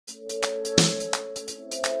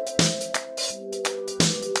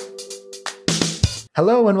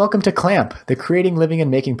Hello and welcome to Clamp, the Creating, Living, and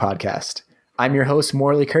Making podcast. I'm your host,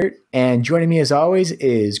 Morley Kurt, and joining me as always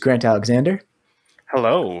is Grant Alexander.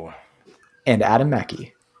 Hello. And Adam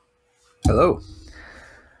Mackey. Hello.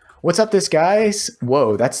 What's up this guys?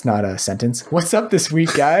 Whoa, that's not a sentence. What's up this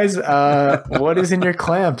week, guys? What is in your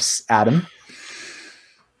clamps, Adam?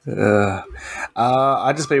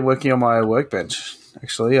 I just been working on my workbench,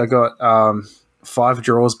 actually. I got 5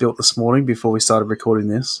 drawers built this morning before we started recording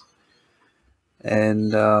this.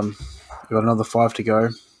 And I've got another 5 to go.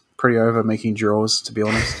 Pretty over making drawers, to be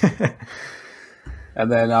honest.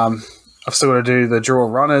 And then I've still got to do the drawer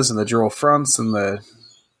runners and the drawer fronts and the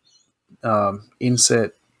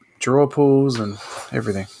inset drawer pulls and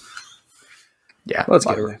everything. Yeah, let's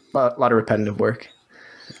get there. A lot of repetitive work.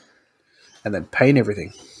 And then paint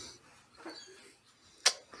everything.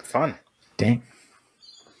 Fun. Dang.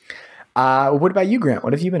 What about you, Grant?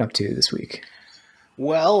 What have you been up to this week?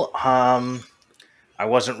 Well, I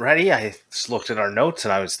wasn't ready. I just looked at our notes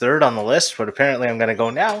and I was third on the list, but apparently I'm going to go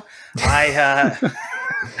now. I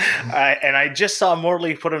just saw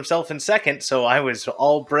Morley put himself in second, so I was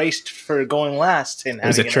all braced for going last and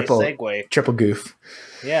having a triple nice segue. Triple goof.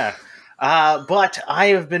 Yeah. But I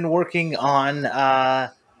have been working on...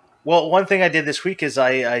 well, one thing I did this week is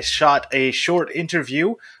I shot a short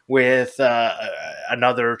interview with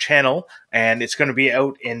another channel, and it's going to be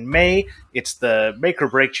out in May. It's the Make or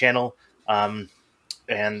Break channel,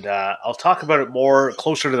 and I'll talk about it more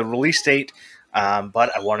closer to the release date.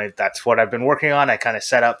 But that's what I've been working on. I kind of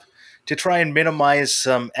set up to try and minimize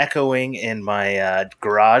some echoing in my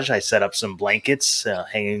garage. I set up some blankets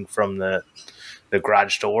hanging from the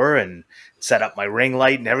garage door and set up my ring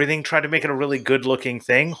light and everything. Tried to make it a really good looking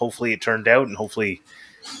thing. Hopefully it turned out, and hopefully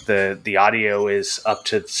the audio is up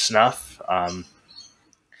to snuff. I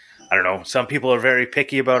don't know. Some people are very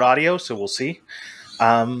picky about audio, so we'll see.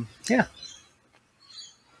 Yeah.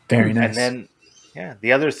 Very nice. And then,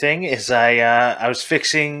 the other thing is I was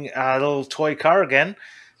fixing a little toy car again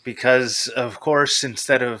because, of course,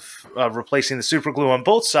 instead of replacing the super glue on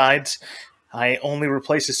both sides, I only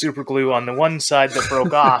replaced the super glue on the one side that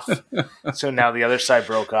broke off. So now the other side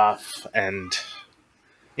broke off, and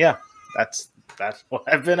yeah, that's what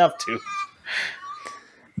I've been up to.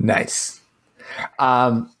 Nice.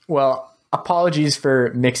 Well, apologies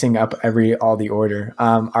for mixing up all the order.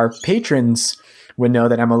 Our patrons would know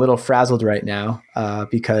that I'm a little frazzled right now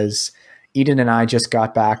because Eden and I just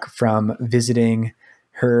got back from visiting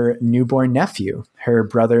her newborn nephew. Her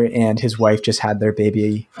brother and his wife just had their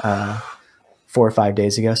baby 4 or 5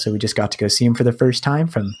 days ago, so we just got to go see him for the first time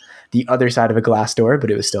from the other side of a glass door,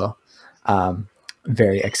 but it was still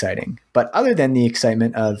very exciting. But other than the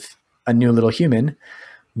excitement of a new little human,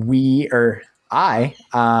 I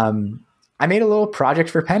made a little project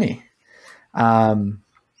for Penny.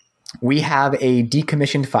 We have a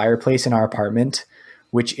decommissioned fireplace in our apartment,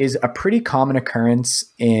 which is a pretty common occurrence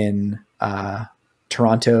in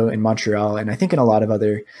Toronto and Montreal, and I think in a lot of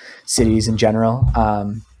other cities in general,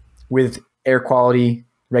 with air quality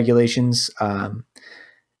regulations.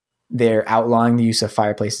 They're outlawing the use of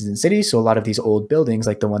fireplaces in cities. So a lot of these old buildings,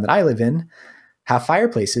 like the one that I live in, have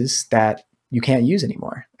fireplaces that you can't use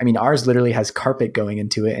anymore. I mean, ours literally has carpet going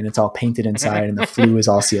into it and it's all painted inside and the flue is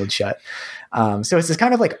all sealed shut. So it's this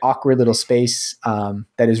kind of like awkward little space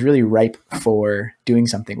that is really ripe for doing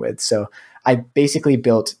something with. So I basically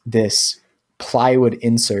built this plywood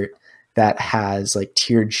insert that has like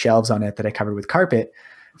tiered shelves on it that I covered with carpet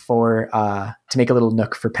to make a little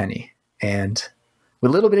nook for Penny. And with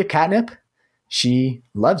a little bit of catnip, she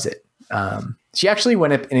loves it. She actually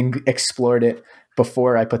went up and explored it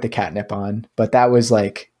before I put the catnip on, but that was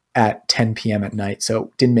like at 10 p.m. at night, so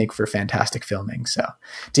it didn't make for fantastic filming. So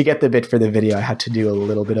to get the bit for the video, I had to do a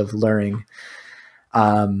little bit of luring.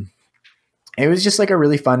 It was just like a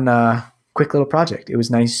really fun, quick little project. It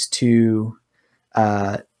was nice to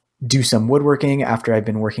do some woodworking after I've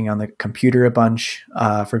been working on the computer a bunch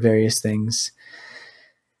for various things.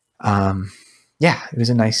 Yeah, it was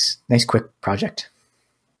a nice, quick project.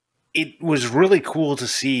 It was really cool to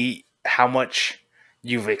see how much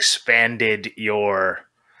you've expanded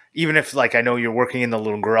even if like, I know you're working in the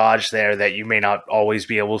little garage there that you may not always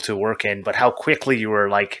be able to work in, but how quickly you were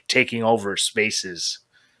like taking over spaces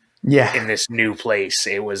in this new place.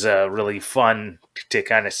 It was really fun to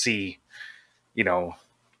kind of see,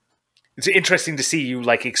 it's interesting to see you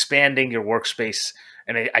like expanding your workspace,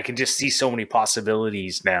 and I can just see so many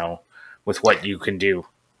possibilities now with what you can do.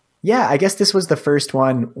 Yeah, I guess this was the first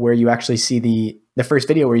one where you actually see the first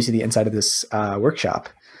video where you see the inside of this workshop,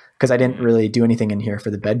 because I didn't really do anything in here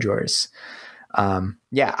for the bed drawers.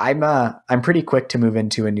 Yeah, I'm pretty quick to move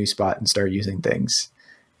into a new spot and start using things.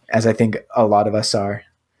 as I think a lot of us are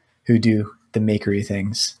who do the makery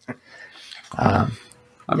things. I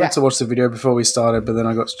meant to watch the video before we started, but then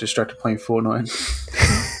I got distracted playing Fortnite.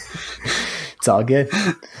 It's all good.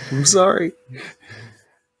 I'm sorry.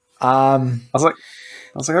 I was like,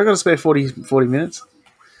 I got to spare 40 minutes.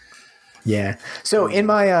 Yeah. So in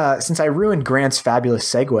my since I ruined Grant's fabulous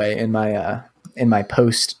segue in my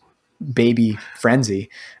post baby frenzy,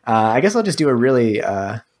 I guess I'll just do a really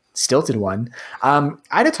stilted one. I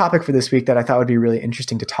had a topic for this week that I thought would be really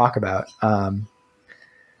interesting to talk about.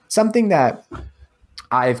 Something that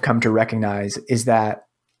I've come to recognize is that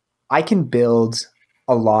I can build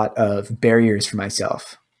a lot of barriers for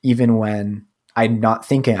myself, even when I'm not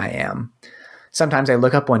thinking I am. Sometimes I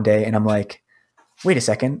look up one day and I'm like, wait a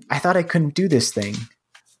second, I thought I couldn't do this thing.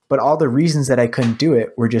 But all the reasons that I couldn't do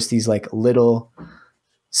it were just these like little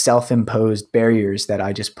self-imposed barriers that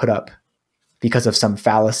I just put up because of some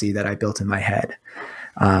fallacy that I built in my head.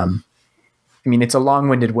 I mean, it's a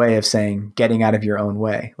long-winded way of saying getting out of your own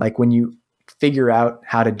way. Like when you figure out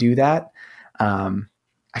how to do that,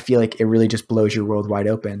 I feel like it really just blows your world wide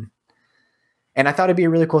open. And I thought it'd be a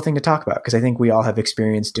really cool thing to talk about because I think we all have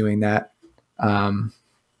experience doing that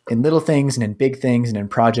in little things and in big things and in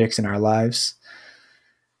projects in our lives.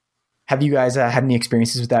 Have you guys had any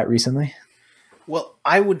experiences with that recently? Well,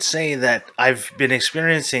 I would say that I've been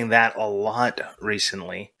experiencing that a lot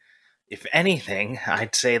recently. If anything,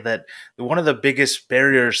 I'd say that one of the biggest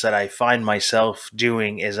barriers that I find myself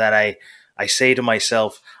doing is that I say to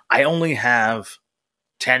myself, I only have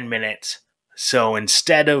 10 minutes. So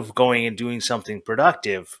instead of going and doing something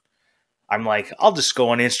productive, I'm like, I'll just go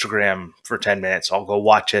on Instagram for 10 minutes. I'll go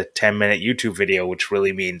watch a 10-minute YouTube video, which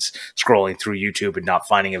really means scrolling through YouTube and not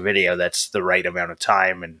finding a video that's the right amount of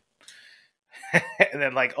time. And and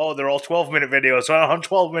then like, oh, they're all 12-minute videos. So I'm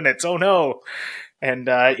 12 minutes. Oh, no. And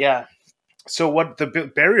yeah. So what the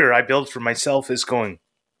barrier I build for myself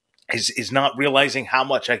is not realizing how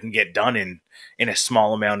much I can get done in a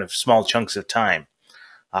small chunks of time.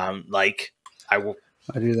 Like I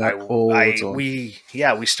do that all the time.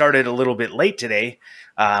 We started a little bit late today.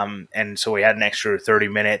 And so we had an extra 30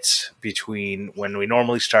 minutes between when we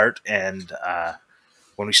normally start and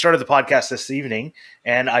when we started the podcast this evening,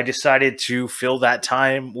 and I decided to fill that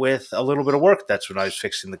time with a little bit of work. That's when I was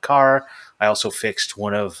fixing the car. I also fixed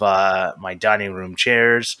one of my dining room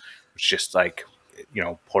chairs, which just like,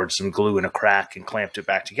 poured some glue in a crack and clamped it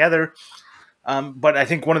back together. But I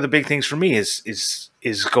think one of the big things for me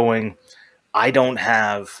is going, I don't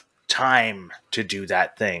have time to do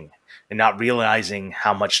that thing, and not realizing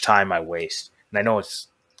how much time I waste. And I know it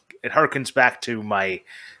harkens back to my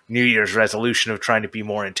New Year's resolution of trying to be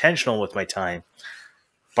more intentional with my time.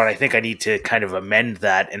 But I think I need to kind of amend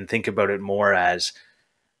that and think about it more as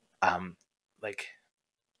like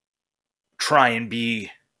try and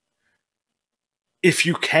be, if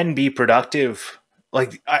you can be productive,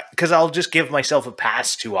 like, because I'll just give myself a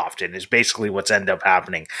pass too often is basically what's ended up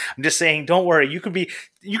happening. I'm just saying, don't worry, you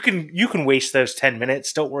can waste those 10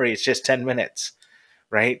 minutes. Don't worry, it's just 10 minutes,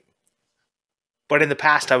 right? But in the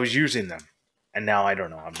past I was using them. And now I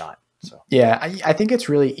don't know. I'm not. So yeah, I think it's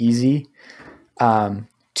really easy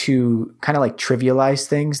to kind of like trivialize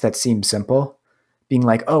things that seem simple, being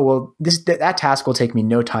like, oh, well, that task will take me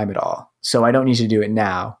no time at all. So I don't need to do it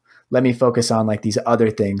now. Let me focus on like these other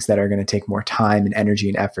things that are going to take more time and energy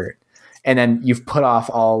and effort. And then you've put off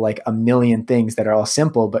all like a million things that are all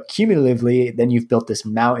simple, but cumulatively, then you've built this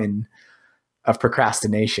mountain of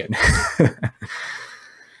procrastination.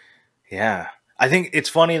 Yeah. I think it's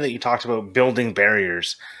funny that you talked about building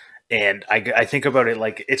barriers, and I think about it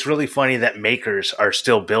like it's really funny that makers are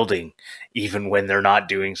still building even when they're not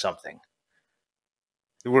doing something.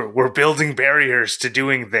 We're building barriers to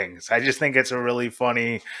doing things. I just think it's a really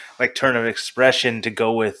funny like turn of expression to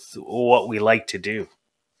go with what we like to do.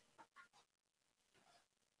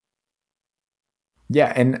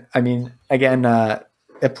 Yeah, and I mean, again,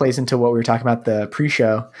 it plays into what we were talking about the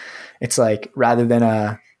pre-show. It's like rather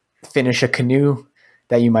than finish a canoe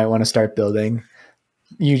that you might want to start building,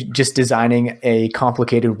 you just designing a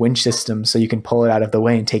complicated winch system so you can pull it out of the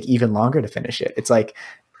way and take even longer to finish it. It's like,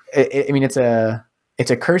 I mean, it's a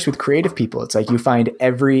curse with creative people. It's like you find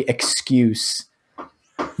every excuse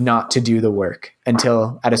not to do the work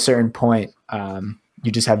until at a certain point,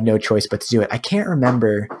 you just have no choice but to do it. I can't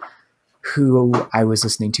remember who I was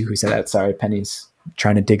listening to who said that. Sorry, Penny's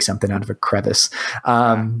trying to dig something out of a crevice.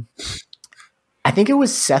 I think it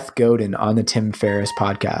was Seth Godin on the Tim Ferriss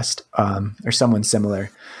podcast, or someone similar,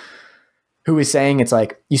 who was saying it's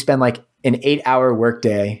like you spend like an 8-hour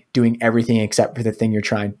workday doing everything except for the thing you're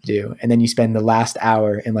trying to do. And then you spend the last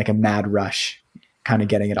hour in like a mad rush kind of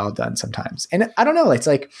getting it all done sometimes. And I don't know, it's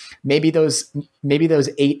like maybe those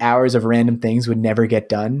 8 hours of random things would never get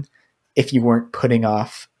done if you weren't putting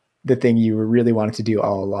off the thing you really wanted to do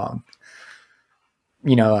all along.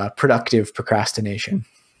 Productive procrastination.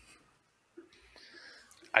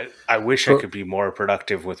 I wish I could be more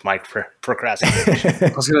productive with my procrastination.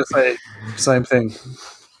 I was going to say same thing.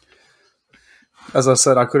 As I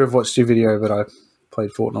said, I could have watched your video, but I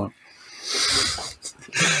played Fortnite.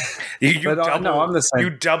 I'm the same. You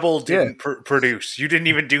didn't produce. You didn't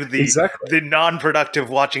even do the non-productive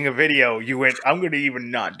watching a video. You went, I'm going to even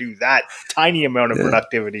not do that tiny amount of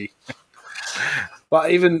productivity.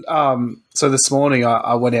 But even, so this morning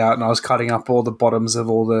I went out and I was cutting up all the bottoms of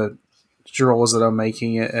all the drawers that I'm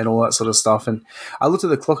making and all that sort of stuff. And I looked at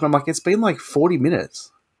the clock and I'm like, it's been like 40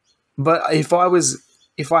 minutes. But if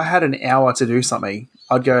I had an hour to do something,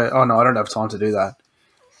 I'd go, oh no, I don't have time to do that.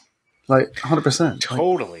 Like 100%.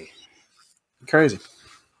 Totally. Like, crazy.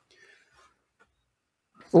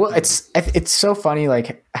 Well, it's so funny,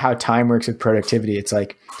 like how time works with productivity. It's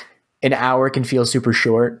like an hour can feel super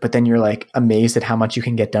short, but then you're like amazed at how much you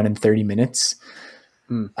can get done in 30 minutes.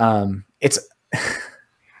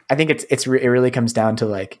 I think it really comes down to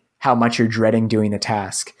like how much you're dreading doing the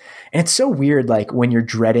task. And it's so weird, like when you're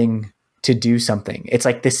dreading to do something, it's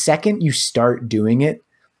like the second you start doing it,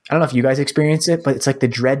 I don't know if you guys experience it, but it's like the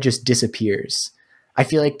dread just disappears. I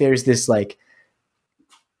feel like there's this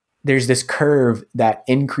curve that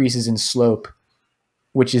increases in slope,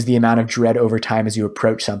 which is the amount of dread over time as you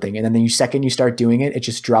approach something. And then the second you start doing it, it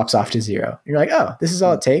just drops off to zero. You're like, oh, this is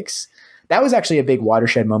all it takes. That was actually a big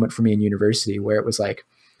watershed moment for me in university, where it was like,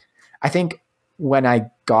 I think when I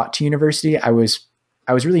got to university, I was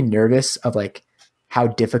really nervous of like how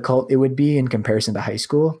difficult it would be in comparison to high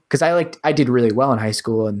school. Cause I did really well in high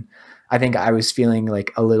school. And I think I was feeling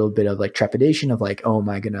like a little bit of like trepidation of like, oh, am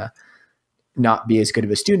I going to not be as good of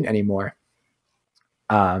a student anymore?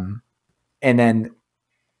 And then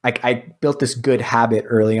like I built this good habit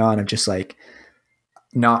early on of just like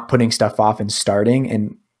not putting stuff off and starting.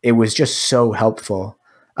 And it was just so helpful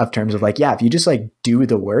of terms of like, yeah, if you just like do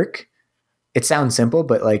the work, it sounds simple,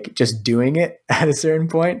 but like just doing it at a certain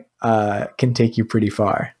point can take you pretty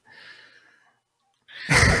far.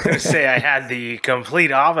 I'm going to say I had the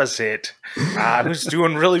complete opposite. I was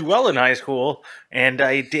doing really well in high school, and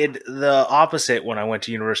I did the opposite when I went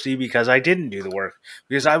to university because I didn't do the work.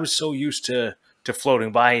 Because I was so used to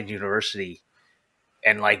floating by in university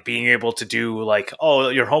and like being able to do like, oh,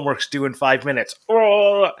 your homework's due in 5 minutes.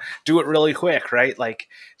 Oh, do it really quick, right? Like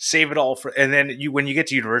save it all for, and then when you get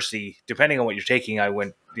to university, depending on what you're taking, I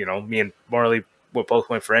went, me and Morley both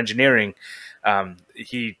went for engineering.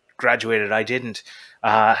 He graduated, I didn't.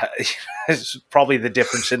 It's probably the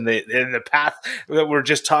difference in the path that we're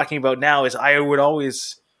just talking about now is I would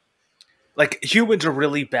always, like, humans are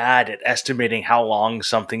really bad at estimating how long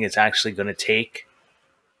something is actually going to take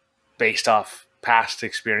based off past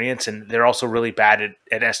experience, and they're also really bad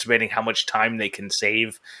at estimating how much time they can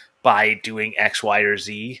save by doing X, Y, or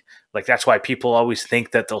Z. Like, that's why people always think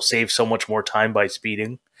that they'll save so much more time by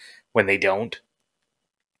speeding when they don't.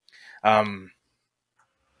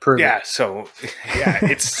 Yeah, so yeah,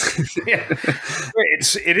 it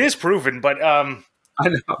is proven, but I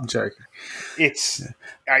know, I'm joking.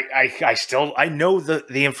 I know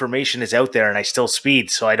the information is out there, and I still speed,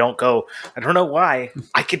 so I don't go. I don't know why.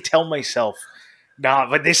 I can tell myself, nah,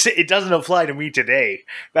 but it doesn't apply to me today.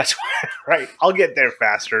 That's why, right? I'll get there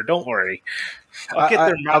faster. Don't worry. I'll get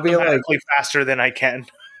there mathematically faster than I can.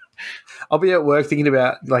 I'll be at work thinking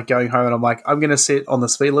about like going home, and I'm like, I'm going to sit on the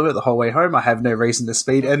speed limit the whole way home. I have no reason to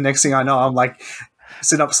speed, and next thing I know, I'm like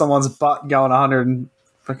sitting up someone's butt going 100 and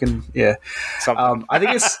fucking yeah. I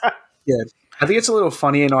think it's I think it's a little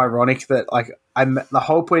funny and ironic that like the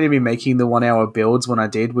whole point of me making the 1 hour builds when I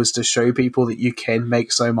did was to show people that you can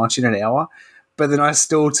make so much in an hour, but then I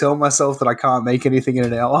still tell myself that I can't make anything in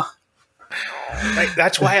an hour.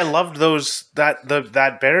 That's why I loved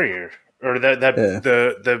that barrier or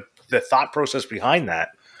the thought process behind that.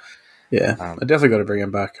 Yeah, I definitely got to bring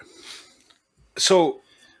him back. So,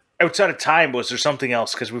 outside of time, was there something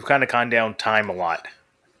else? Because we've kind of gone down time a lot,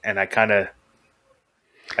 and I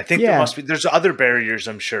think there's other barriers,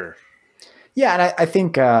 I'm sure. Yeah, and I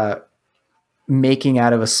think making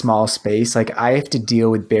out of a small space, like I have to deal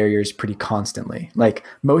with barriers pretty constantly. Like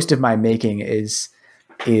most of my making is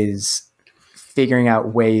figuring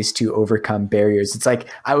out ways to overcome barriers. It's like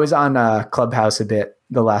I was on Clubhouse a bit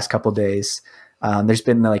the last couple of days. There's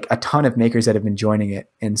been like a ton of makers that have been joining it.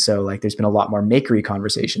 And so like there's been a lot more makery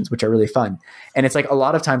conversations, which are really fun. And it's like a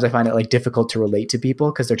lot of times I find it like difficult to relate to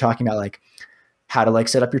people because they're talking about like how to like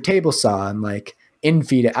set up your table saw and like in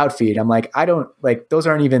feed, out feed. I'm like, I don't like, those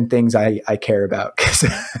aren't even things I care about. Cause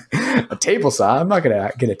a table saw, I'm not going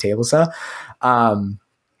to get a table saw.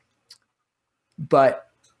 But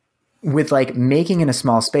with like making in a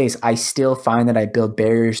small space, I still find that I build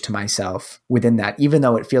barriers to myself within that, even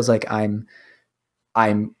though it feels like I'm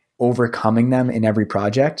overcoming them in every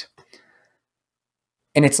project.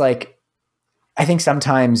 And it's like, I think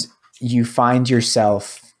sometimes you find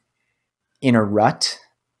yourself in a rut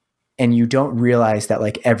and you don't realize that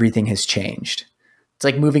like everything has changed. It's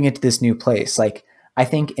like moving into this new place. Like, I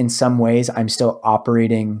think in some ways I'm still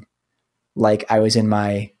operating like I was in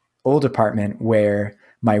my old apartment where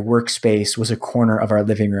my workspace was a corner of our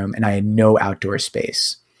living room and I had no outdoor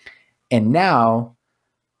space. And now,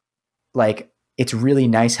 like, it's really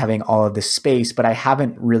nice having all of this space, but I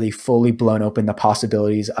haven't really fully blown open the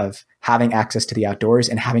possibilities of having access to the outdoors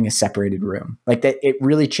and having a separated room. Like that, it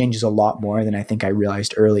really changes a lot more than I think I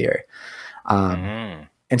realized earlier. And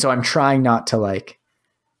so I'm trying not to like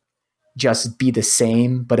just be the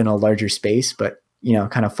same, but in a larger space, but, you know,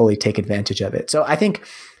 kind of fully take advantage of it. So I think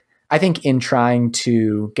in trying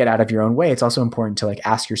to get out of your own way, it's also important to like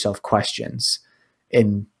ask yourself questions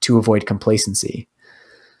and to avoid complacency.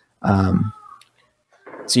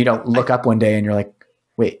 So you don't look up one day and you're like,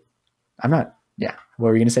 wait, I'm not, yeah. What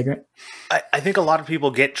were you going to say, Grant? I think a lot of people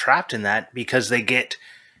get trapped in that because they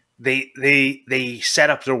set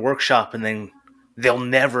up their workshop and then they'll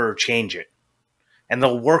never change it. And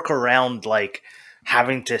they'll work around like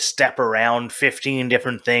having to step around 15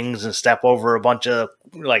 different things and step over a bunch of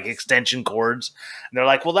like extension cords. And they're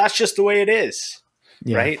like, well, that's just the way it is.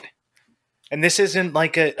 Yeah. Right. And this isn't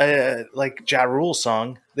like a like Ja Rule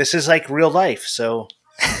song. This is like real life. So,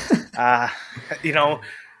 you know,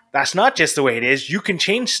 that's not just the way it is. You can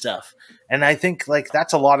change stuff. And I think like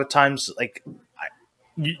that's a lot of times like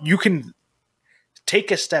you can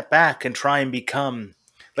take a step back and try and become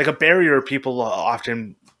like a barrier people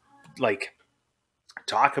often like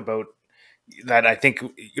talk about that. I think,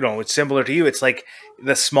 you know, it's similar to you. It's like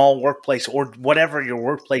the small workplace or whatever your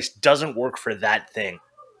workplace doesn't work for that thing.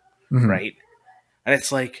 Mm-hmm. Right. And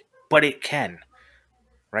it's like, but it can,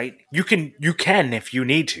 right? You can if you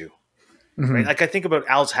need to, mm-hmm. right? Like I think about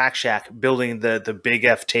Al's Hack Shack building the Big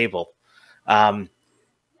F table. The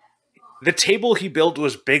table he built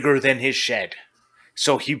was bigger than his shed.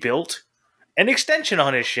 So he built an extension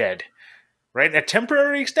on his shed, right? A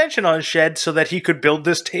temporary extension on his shed so that he could build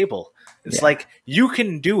this table. It's like, you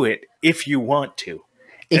can do it if you want to.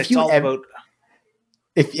 If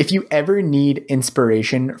you ever need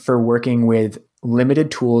inspiration for working with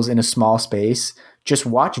limited tools in a small space, just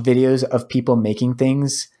watch videos of people making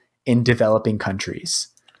things in developing countries.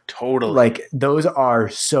 Totally. Like those are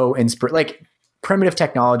so like primitive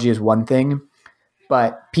technology is one thing,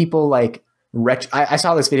 but people like I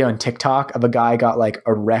saw this video on TikTok of a guy got like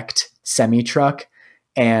a wrecked semi truck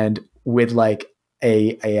and with like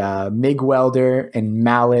a MIG welder and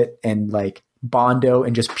mallet and like Bondo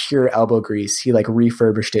and just pure elbow grease. He like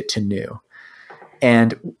refurbished it to new.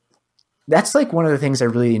 And that's like one of the things I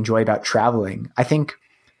really enjoy about traveling. I think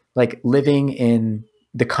like living in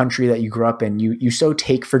the country that you grew up in, you so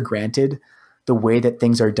take for granted the way that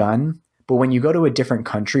things are done. But when you go to a different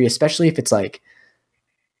country, especially if it's like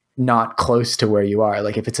not close to where you are,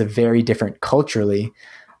 like if it's a very different culturally,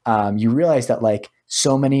 you realize that like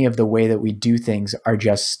so many of the way that we do things are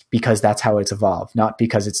just because that's how it's evolved, not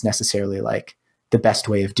because it's necessarily like the best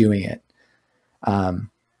way of doing it.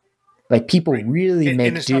 Like people really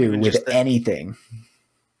make do with anything.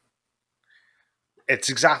 It's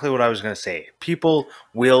exactly what I was going to say. People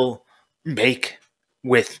will make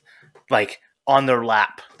with like on their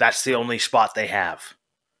lap. That's the only spot they have,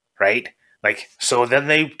 right? Like, so then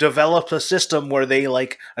they developed a system where they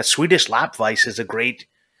like a Swedish lap vise is a great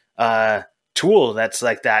tool that's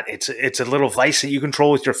like that. It's a little vise that you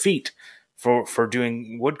control with your feet for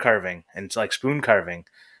doing wood carving and it's like spoon carving.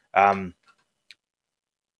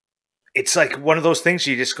 It's like one of those things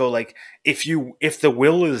you just go like, if the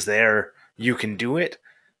will is there, you can do it.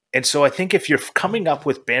 And so I think if you're coming up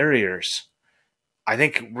with barriers, I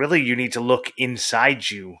think really you need to look inside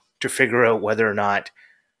you to figure out whether or not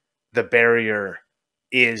the barrier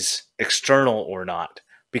is external or not.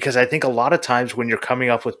 Because I think a lot of times when you're coming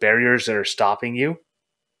up with barriers that are stopping you,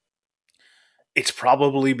 it's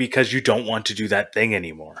probably because you don't want to do that thing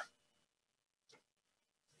anymore.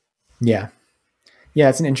 Yeah. Yeah,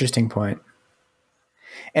 it's an interesting point.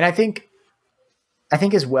 And I think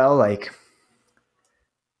as well, like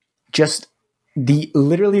just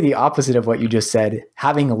literally the opposite of what you just said,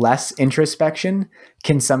 having less introspection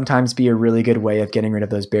can sometimes be a really good way of getting rid of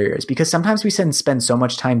those barriers, because sometimes we spend so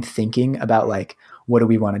much time thinking about like what do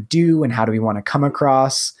we want to do and how do we want to come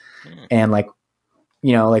across, and like,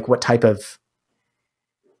 you know, like what type of,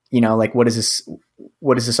 you know, like what is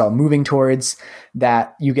this all moving towards,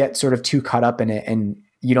 that you get sort of too caught up in it and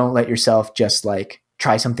you don't let yourself just like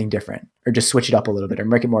try something different or just switch it up a little bit or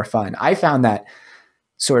make it more fun. I found that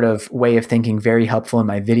sort of way of thinking very helpful in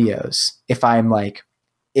my videos.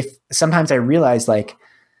 If sometimes I realize like,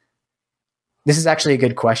 this is actually a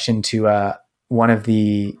good question to one of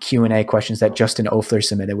the Q&A questions that Justin Ofler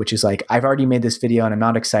submitted, which is like, I've already made this video and I'm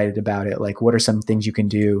not excited about it. Like, what are some things you can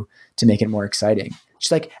do to make it more exciting?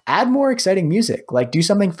 Just like add more exciting music, like do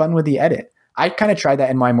something fun with the edit. I kind of tried that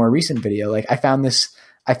in my more recent video. Like I found this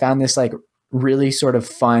like really sort of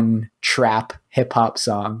fun trap hip hop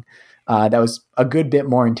song that was a good bit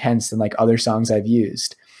more intense than like other songs I've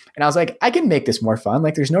used. And I was like, I can make this more fun.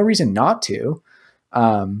 Like there's no reason not to.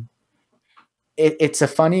 It's a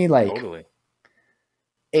funny, like, Totally.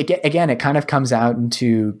 It kind of comes out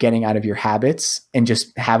into getting out of your habits and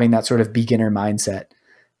just having that sort of beginner mindset.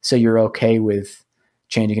 So you're okay with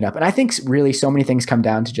changing it up. And I think really so many things come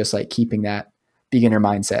down to just like keeping that beginner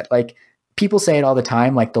mindset. Like people say it all the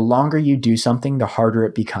time, like the longer you do something, the harder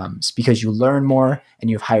it becomes because you learn more and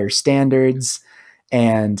you have higher standards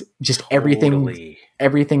and just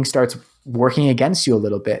everything starts working against you a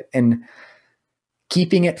little bit. And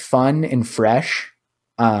keeping it fun and fresh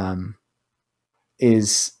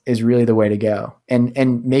is really the way to go.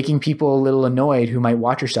 And making people a little annoyed who might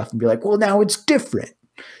watch your stuff and be like, well, now it's different.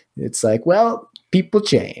 It's like, well, people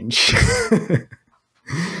change.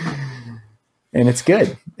 And it's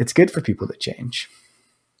good. It's good for people to change.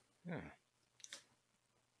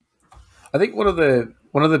 I think one of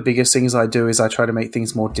the biggest things I do is I try to make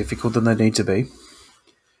things more difficult than they need to be.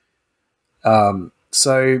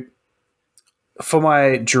 So for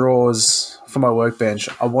my drawers, for my workbench,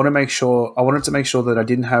 I wanted to make sure that I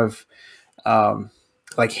didn't have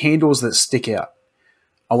like handles that stick out.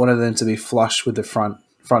 I wanted them to be flush with the front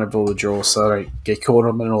of all the drawers so I don't get caught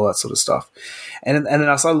on them and all that sort of stuff. And then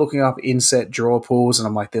I started looking up inset drawer pulls and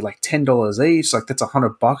I'm like, they're like $10 each. Like that's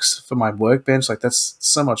 $100 for my workbench. Like that's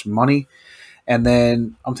so much money. And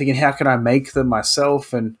then I'm thinking, how can I make them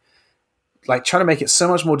myself? And like trying to make it so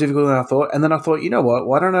much more difficult than I thought. And then I thought, you know what?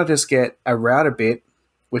 Why don't I just get a router bit,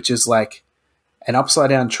 which is like an upside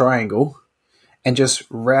down triangle, and just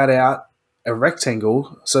route out a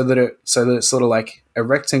rectangle so that it's sort of like a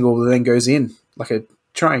rectangle that then goes in like a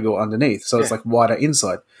triangle underneath. So it's like wider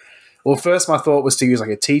inside. Well, first my thought was to use like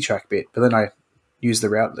a T-track bit, but then I used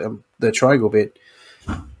the triangle bit,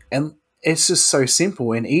 and it's just so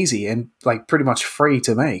simple and easy and like pretty much free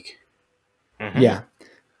to make. Mm-hmm. Yeah.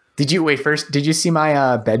 Did you see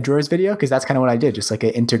my bed drawers video? Because that's kind of what I did, just like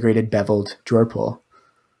an integrated beveled drawer pull.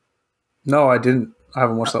 No, I didn't. I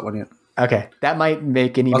haven't watched that one yet. Okay. That might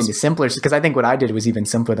make it even simpler, because I think what I did was even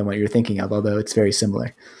simpler than what you're thinking of, although it's very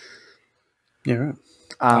similar. Yeah,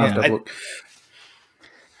 right.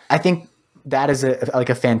 I think that is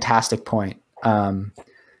a fantastic point. I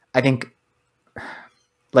think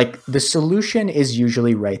like the solution is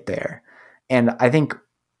usually right there. And I think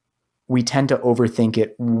we tend to overthink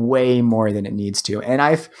it way more than it needs to. And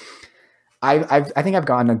I think I've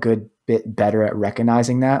gotten a good bit better at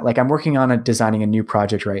recognizing that. Like I'm working on designing a new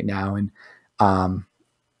project right now. And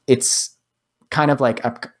it's kind of like,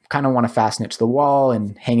 I kind of want to fasten it to the wall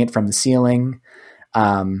and hang it from the ceiling.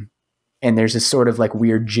 And there's this sort of like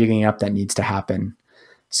weird jigging up that needs to happen.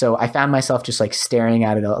 So I found myself just like staring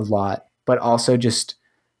at it a lot, but also just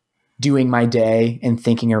doing my day and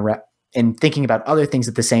thinking about other things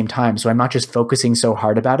at the same time. So I'm not just focusing so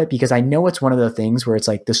hard about it, because I know it's one of the things where it's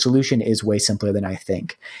like the solution is way simpler than I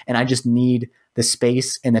think. And I just need the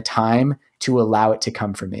space and the time to allow it to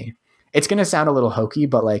come from me. It's going to sound a little hokey,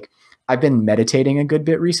 but like I've been meditating a good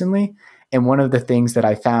bit recently. And one of the things that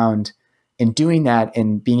I found in doing that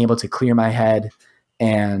and being able to clear my head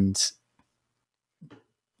and,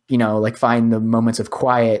 you know, like find the moments of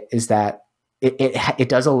quiet is that it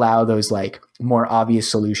does allow those like more obvious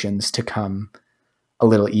solutions to come a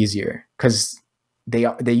little easier, because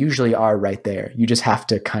they usually are right there. You just have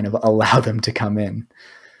to kind of allow them to come in.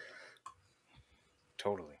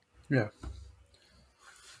 Totally. Yeah.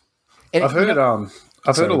 And I've heard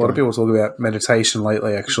a lot of people talk about meditation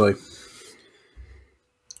lately, actually.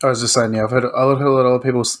 I was just saying, yeah, I've heard a lot of other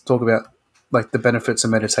people talk about like the benefits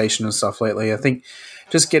of meditation and stuff lately. I think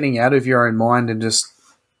just getting out of your own mind and just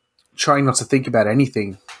trying not to think about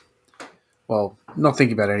anything. Well, not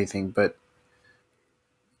think about anything, but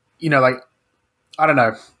you know, like, I don't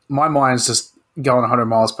know, my mind's just going 100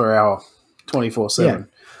 miles per hour 24/7. Yeah.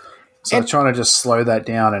 So I'm trying to just slow that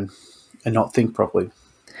down and not think properly.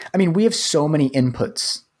 I mean, we have so many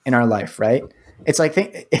inputs in our life, right? It's like,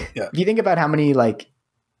 if you think about how many like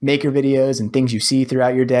maker videos and things you see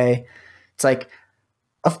throughout your day, it's like,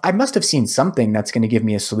 I must have seen something that's going to give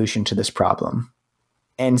me a solution to this problem.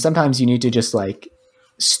 And sometimes you need to just like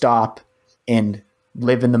stop and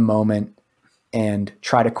live in the moment and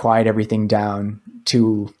try to quiet everything down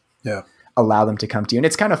to allow them to come to you. And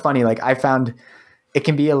it's kind of funny. Like I found it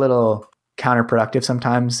can be a little counterproductive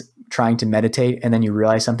sometimes trying to meditate, and then you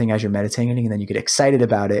realize something as you're meditating, and then you get excited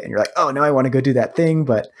about it and you're like, oh no, I want to go do that thing,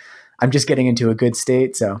 but I'm just getting into a good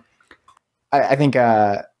state. So I think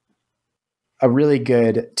a really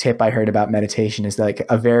good tip I heard about meditation is like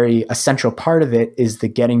a very essential part of it is the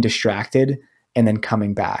getting distracted and then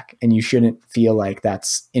coming back. And you shouldn't feel like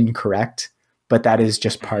that's incorrect, but that is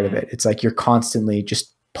just part of it. It's like you're constantly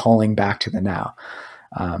just pulling back to the now.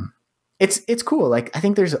 It's cool. Like I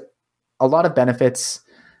think there's a lot of benefits.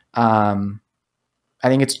 I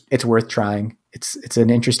think it's worth trying. It's an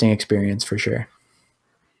interesting experience for sure.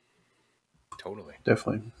 Totally.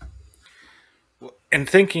 Definitely. And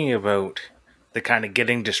thinking about the kind of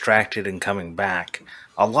getting distracted and coming back,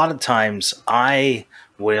 a lot of times I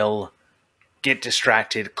will get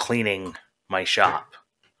distracted cleaning my shop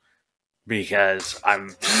because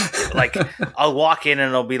I'm like, I'll walk in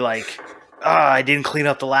and I'll be like, I didn't clean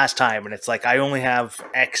up the last time. And it's like, I only have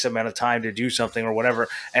X amount of time to do something or whatever.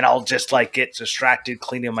 And I'll just like get distracted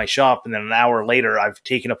cleaning my shop. And then an hour later, I've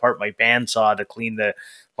taken apart my bandsaw to clean the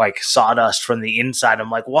like sawdust from the inside. I'm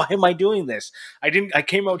like, why am I doing this? I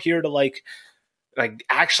came out here to like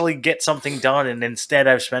actually get something done. And instead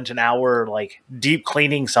I've spent an hour like deep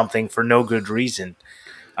cleaning something for no good reason.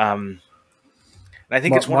 And I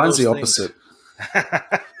think it's one of those mine's the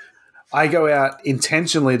opposite. I go out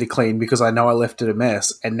intentionally to clean because I know I left it a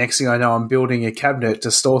mess. And next thing I know, I'm building a cabinet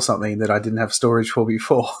to store something that I didn't have storage for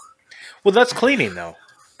before. Well, that's cleaning though.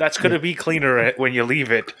 That's going to be cleaner when you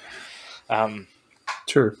leave it.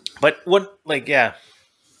 True. But what, like, yeah,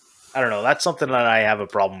 I don't know. That's something that I have a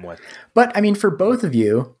problem with. But I mean, for both of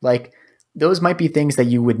you, like those might be things that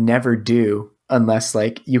you would never do unless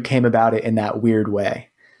like you came about it in that weird way.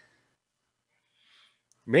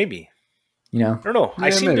 Maybe. You know? I don't know. Yeah, I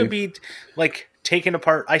seem maybe. to be like taken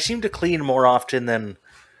apart. I seem to clean more often than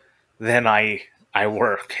I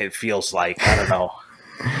work. It feels like, I don't know.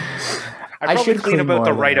 I should clean about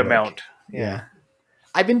the right amount. Yeah.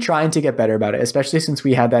 I've been trying to get better about it, especially since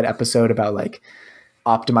we had that episode about like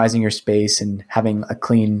optimizing your space and having a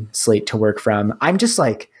clean slate to work from. I'm just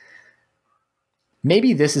like,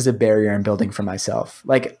 maybe this is a barrier I'm building for myself.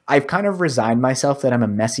 Like I've kind of resigned myself that I'm a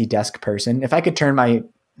messy desk person. If I could turn my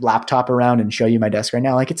laptop around and show you my desk right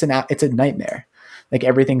now, like it's a nightmare. Like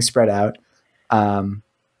everything's spread out.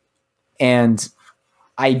 And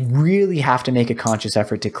I really have to make a conscious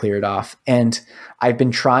effort to clear it off. And I've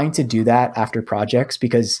been trying to do that after projects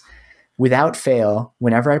because without fail,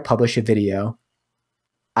 whenever I publish a video,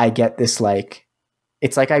 I get this like,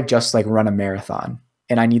 it's like I've just like run a marathon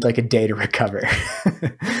and I need like a day to recover.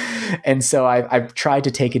 And so I've tried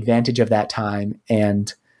to take advantage of that time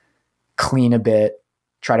and clean a bit,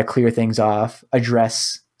 try to clear things off,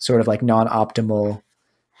 address sort of like non-optimal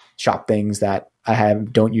shop things that I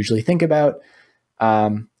don't usually think about.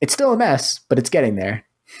 It's still a mess, but it's getting there.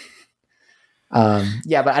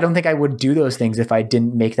 Yeah, but I don't think I would do those things if I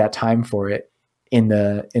didn't make that time for it in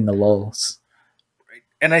the lulls. Right.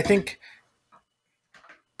 And I think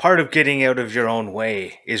part of getting out of your own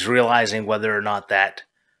way is realizing whether or not that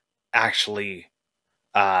actually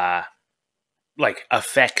like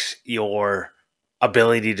affects your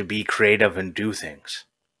ability to be creative and do things.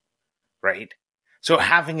 Right? So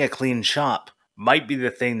having a clean shop might be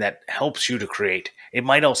the thing that helps you to create. It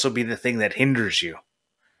might also be the thing that hinders you,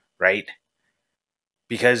 right?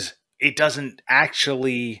 Because it doesn't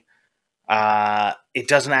actually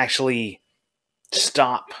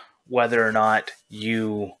stop whether or not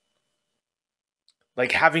you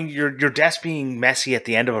like having your desk being messy at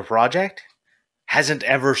the end of a project hasn't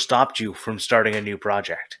ever stopped you from starting a new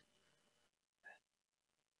project.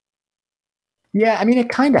 Yeah, I mean, it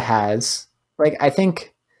kind of has. Like, I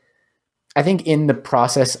think in the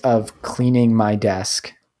process of cleaning my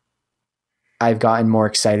desk, I've gotten more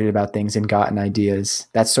excited about things and gotten ideas.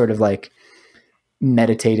 That's sort of like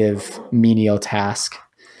meditative menial task.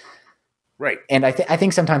 Right. And I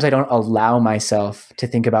think sometimes I don't allow myself to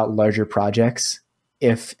think about larger projects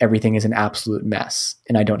if everything is an absolute mess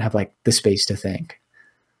and I don't have like the space to think.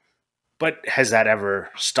 But has that ever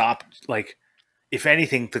stopped? Like, if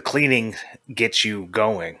anything, the cleaning gets you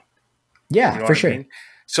going. Yeah, you know for sure. I mean?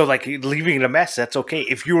 So like leaving it a mess, that's okay.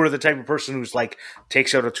 If you were the type of person who's like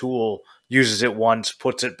takes out a tool, uses it once,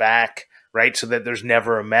 puts it back, right? So that there's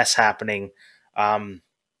never a mess happening.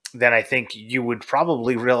 then I think you would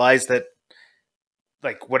probably realize that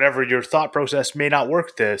like whatever your thought process may not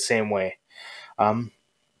work the same way.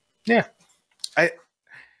 Yeah, I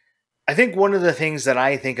I think one of the things that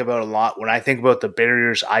I think about a lot when I think about the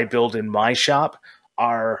barriers I build in my shop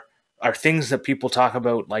are things that people talk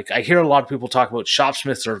about. Like I hear a lot of people talk about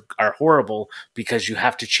shopsmiths are horrible because you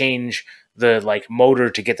have to change the like motor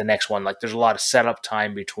to get the next one. Like there's a lot of setup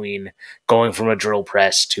time between going from a drill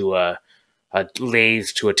press to a lathe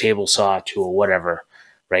to a table saw to a whatever,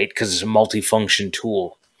 right? Because it's a multifunction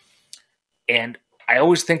tool. And I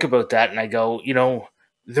always think about that and I go,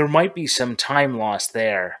 there might be some time lost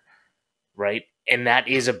there, right? And that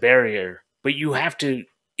is a barrier. But you have to,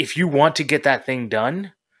 if you want to get that thing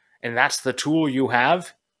done, and that's the tool you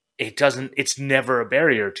have, it's never a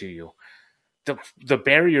barrier to you. The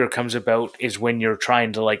barrier comes about is when you're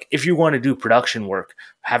trying to like, if you want to do production work,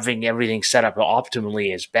 having everything set up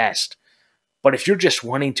optimally is best. But if you're just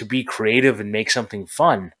wanting to be creative and make something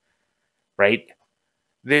fun, right?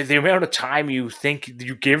 The amount of time you think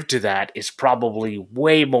you give to that is probably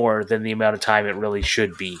way more than the amount of time it really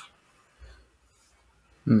should be.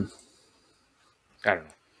 I don't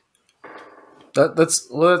know. That's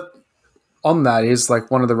on that is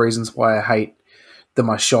like one of the reasons why I hate that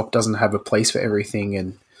my shop doesn't have a place for everything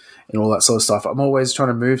and all that sort of stuff. I'm always trying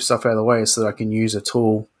to move stuff out of the way so that I can use a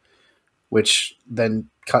tool, which then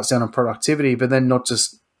cuts down on productivity. But then not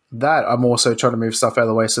just that, I'm also trying to move stuff out of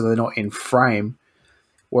the way so they're not in frame.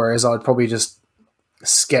 Whereas I'd probably just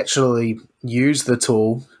sketchily use the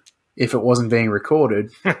tool if it wasn't being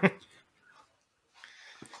recorded.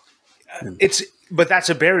 But that's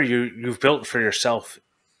a barrier you've built for yourself.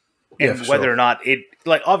 And Yeah, whether sure. or not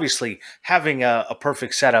like obviously having a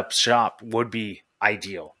perfect setup shop would be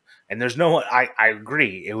ideal. And there's I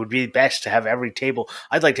agree. It would be best to have every table.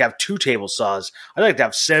 I'd like to have 2 table saws. I'd like to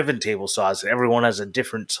have 7 table saws. Everyone has a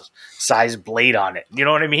different size blade on it. You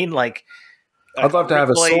know what I mean? Like, I'd love to have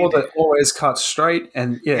a saw that always cuts straight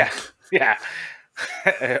and yeah.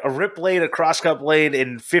 A rip blade, a crosscut blade,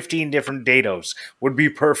 and 15 different dados would be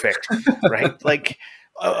perfect, right? Like,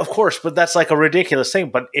 of course, but that's like a ridiculous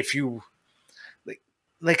thing. But if you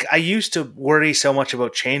like I used to worry so much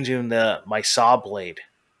about changing my saw blade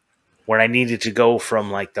when I needed to go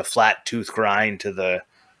from like the flat tooth grind to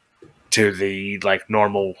the like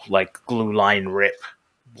normal like glue line rip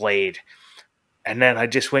blade, and then I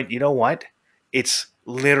just went, you know what? It's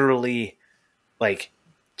literally like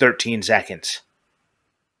 13 seconds.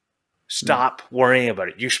 Stop worrying about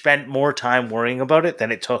it. You spent more time worrying about it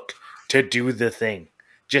than it took to do the thing.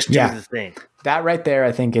 Just do the thing. That right there,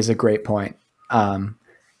 I think, is a great point.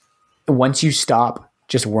 Once you stop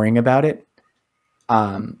just worrying about it,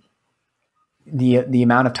 the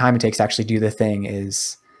amount of time it takes to actually do the thing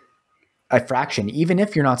is a fraction, even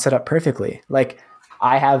if you're not set up perfectly. Like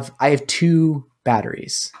I have 2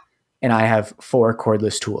 batteries and I have 4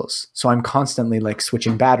 cordless tools. So I'm constantly like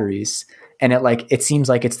switching batteries, and it seems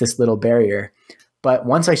like it's this little barrier. But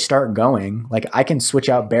once I start going, like I can switch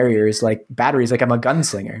out batteries like I'm a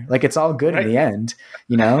gunslinger. Like it's all good in the end,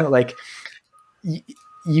 like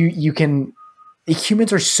you can,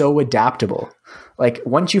 humans are so adaptable. Like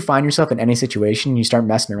once you find yourself in any situation, you start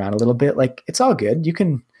messing around a little bit, like it's all good. You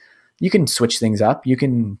can switch things up. You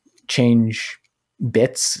can change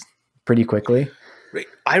bits pretty quickly.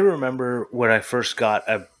 I remember when I first got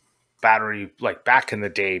a battery, like back in the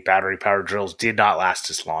day, battery powered drills did not last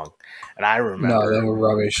as long. And I remember... No, they were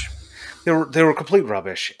rubbish. They were complete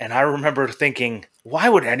rubbish. And I remember thinking, why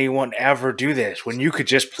would anyone ever do this when you could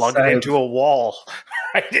just plug it into a wall,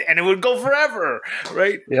 right? And it would go forever,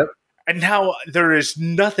 right? Yep. And now there is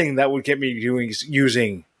nothing that would get me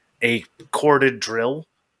using a corded drill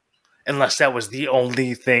unless that was the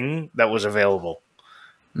only thing that was available.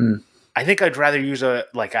 I think I'd rather use a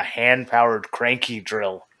hand-powered cranky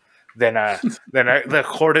drill than the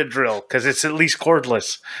corded drill because it's at least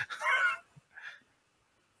cordless.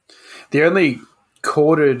 The only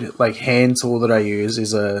corded hand tool that I use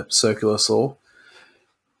is a circular saw,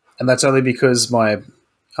 and that's only because my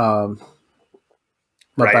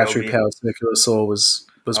battery-powered circular saw was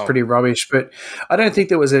pretty rubbish. But I don't think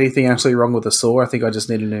there was anything actually wrong with the saw. I think I just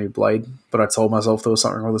needed a new blade, but I told myself there was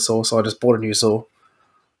something wrong with the saw, so I just bought a new saw.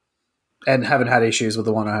 And haven't had issues with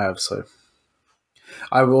the one I have, so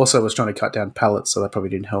I also was trying to cut down pallets, so that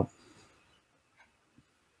probably didn't help.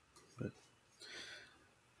 But,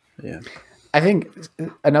 yeah, I think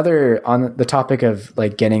another on the topic of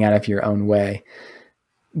like getting out of your own way.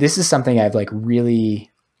 This is something I've like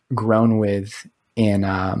really grown with in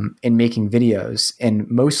making videos, and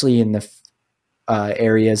mostly in the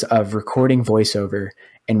areas of recording voiceover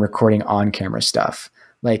and recording on camera stuff.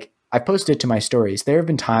 Like I posted it to my stories. There have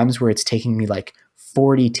been times where it's taking me like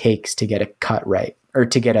 40 takes to get a cut right, or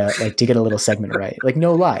to get a little segment right. Like,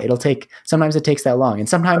 no lie. Sometimes it takes that long. And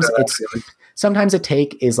sometimes a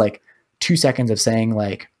take is like 2 seconds of saying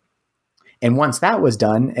like, and once that was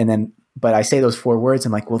done, but I say those 4 words,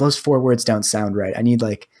 I'm like, well, those 4 words don't sound right. I need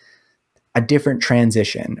like a different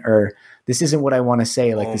transition, or this isn't what I want to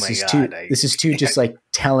say. Like, this is too just like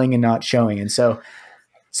telling and not showing. And so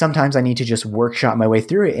sometimes I need to just workshop my way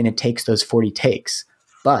through it, and it takes those 40 takes.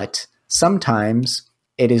 But sometimes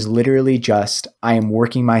it is literally just, I am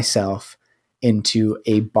working myself into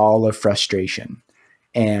a ball of frustration,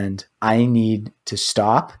 and I need to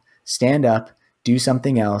stop, stand up, do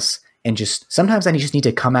something else. And sometimes I just need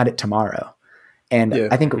to come at it tomorrow. And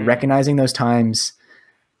I think recognizing those times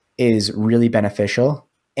is really beneficial.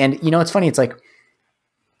 And, it's funny. It's like,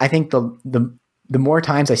 I think the more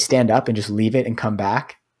times I stand up and just leave it and come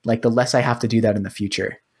back, like the less I have to do that in the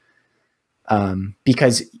future.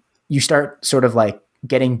 Because you start sort of like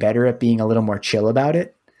getting better at being a little more chill about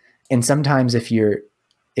it. And sometimes if you're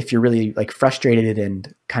really like frustrated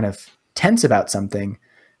and kind of tense about something,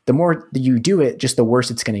 the more that you do it, just the worse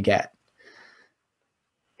it's going to get.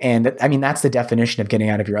 And I mean, that's the definition of getting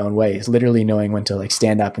out of your own way, is literally knowing when to like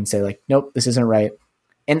stand up and say like, nope, this isn't right.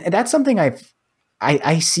 And that's something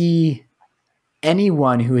I see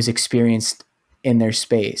anyone who is experienced in their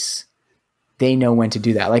space, they know when to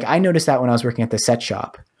do that. Like, I noticed that when I was working at the set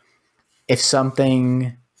shop. If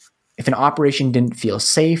an operation didn't feel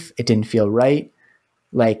safe, it didn't feel right,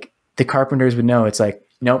 like the carpenters would know. It's like,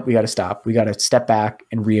 nope, we got to stop. We got to step back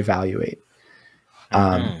and reevaluate.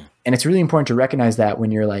 And it's really important to recognize that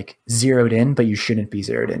when you're like zeroed in, but you shouldn't be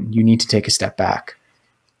zeroed in. You need to take a step back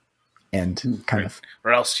and kind of,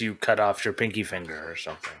 or else you cut off your pinky finger or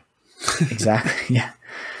something. Exactly. Yeah.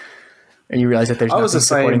 And you realize that there's nothing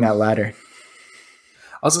supporting that ladder.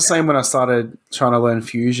 I was the same when I started trying to learn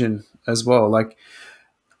Fusion as well. Like,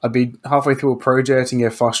 I'd be halfway through a project and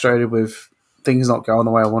get frustrated with things not going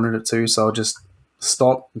the way I wanted it to. So I'll just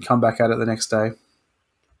stop and come back at it the next day.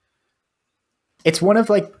 It's one of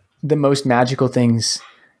like the most magical things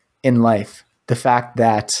in life. The fact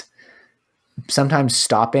that sometimes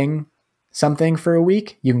stopping something for a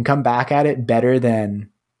week, you can come back at it better than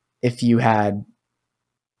if you had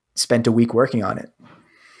spent a week working on it.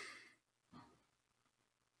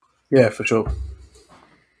 Yeah, for sure.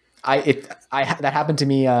 That happened to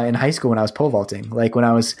me in high school when I was pole vaulting. Like, when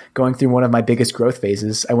I was going through one of my biggest growth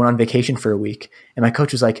phases, I went on vacation for a week, and my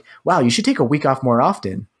coach was like, wow, you should take a week off more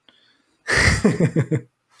often.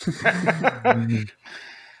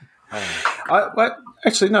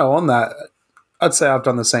 Actually, no, on that, I'd say I've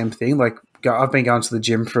done the same thing. Like, I've been going to the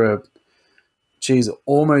gym for,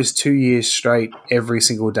 almost 2 years straight every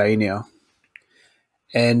single day now.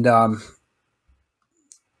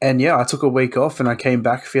 And yeah, I took a week off and I came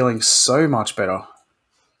back feeling so much better.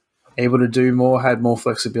 Able to do more, had more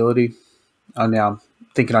flexibility. I'm now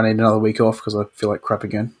thinking I need another week off because I feel like crap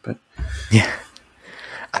again. But yeah,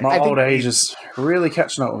 my old age is really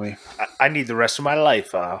catching up with me. I need the rest of my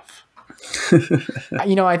life off.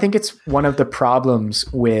 I think it's one of the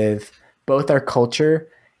problems with both our culture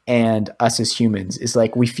and us as humans is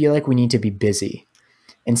like, we feel like we need to be busy.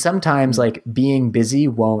 And sometimes like being busy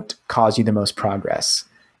won't cause you the most progress.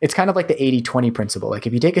 It's kind of like the 80-20 principle. Like,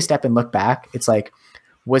 if you take a step and look back, it's like,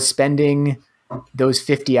 was spending those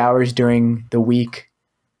 50 hours during the week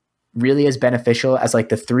really as beneficial as like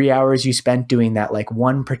the 3 hours you spent doing that like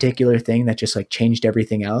one particular thing that just like changed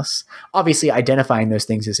everything else? Obviously, identifying those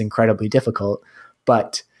things is incredibly difficult,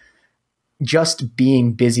 but just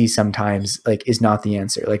being busy sometimes like is not the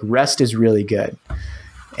answer. Like, rest is really good.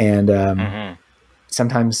 And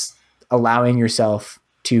sometimes allowing yourself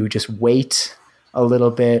to just wait a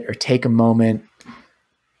little bit or take a moment,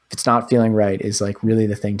 if it's not feeling right, is like really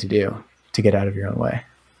the thing to do to get out of your own way.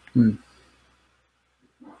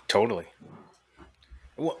 Totally.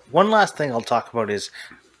 One last thing I'll talk about is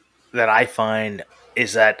that I find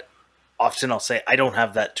is that often I'll say, I don't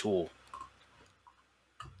have that tool.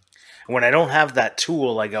 When I don't have that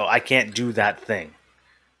tool, I go, I can't do that thing.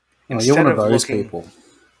 Oh, you're one of those people.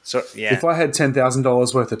 So yeah. If I had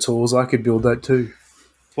 $10,000 worth of tools, I could build that too.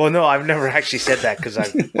 Well, no, I've never actually said that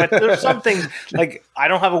but there's some things like I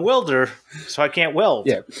don't have a welder, so I can't weld.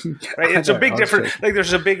 Yeah, right. It's a big difference. Like,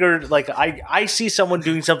 there's a bigger like I see someone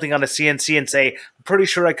doing something on a CNC and say, I'm pretty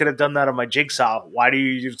sure I could have done that on my jigsaw. Why do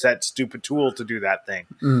you use that stupid tool to do that thing?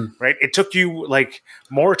 Right? It took you like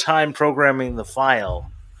more time programming the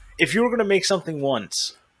file. If you were going to make something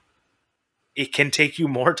once, it can take you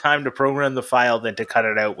more time to program the file than to cut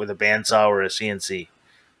it out with a bandsaw or a CNC.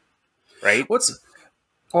 Right?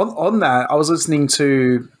 On that, I was listening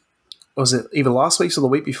to was it either last week's or the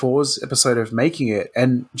week before's episode of Making It,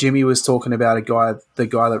 and Jimmy was talking about the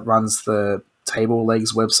guy that runs the Table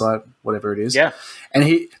Legs website, whatever it is. Yeah. And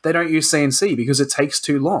they don't use CNC because it takes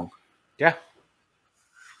too long. Yeah.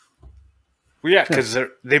 Well, yeah, because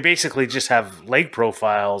they basically just have leg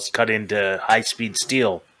profiles cut into high-speed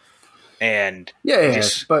steel. And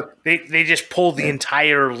but they just pull the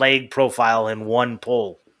entire leg profile in one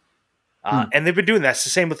pull. And they've been doing that. It's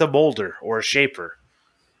the same with a molder or a shaper,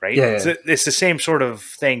 right? Yeah. It's the same sort of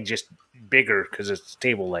thing, just bigger because it's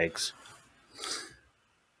table legs.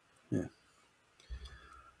 Yeah.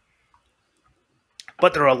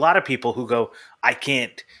 But there are a lot of people who go, I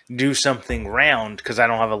can't do something round because I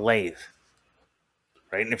don't have a lathe.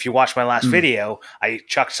 Right? And if you watch my last video, I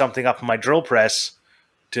chucked something up in my drill press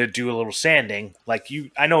to do a little sanding.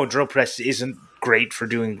 I know a drill press isn't great for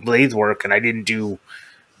doing lathe work, and I didn't do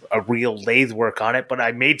a real lathe work on it, but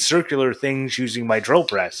I made circular things using my drill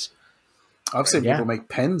press. I've seen people make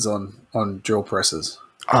pens on drill presses.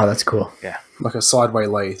 Oh, that's cool. Yeah. Like a sideway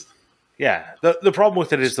lathe. Yeah. The problem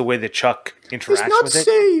with it is the way that Chuck interacts with it. It's not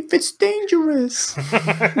safe. It's dangerous.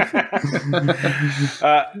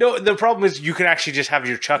 No, the problem is you can actually just have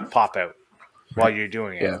your Chuck pop out while you're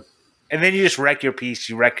doing it. Yeah. And then you just wreck your piece,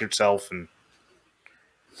 you wreck yourself, and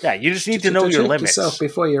you just need to know your limits. Yourself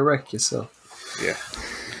before you wreck yourself. Yeah.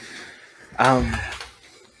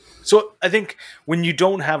 So I think when you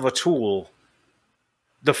don't have a tool,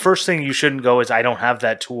 the first thing you shouldn't go is, I don't have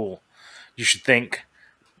that tool. You should think,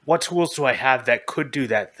 what tools do I have that could do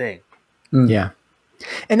that thing? Yeah.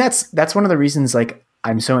 And that's one of the reasons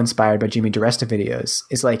I'm so inspired by Jimmy DiResta videos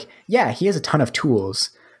is he has a ton of tools,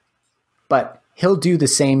 but he'll do the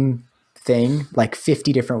same thing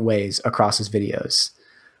 50 different ways across his videos.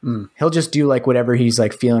 He'll just do whatever he's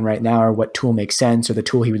feeling right now, or what tool makes sense, or the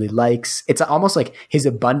tool he really likes. It's almost like his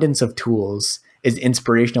abundance of tools is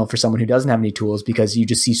inspirational for someone who doesn't have any tools, because you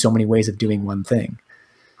just see so many ways of doing one thing.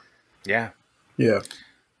 Yeah. Yeah.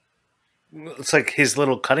 It's like his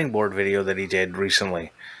little cutting board video that he did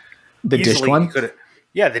recently. The dished one?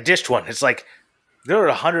 Yeah, the dished one. It's there are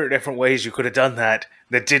 100 different ways you could have done that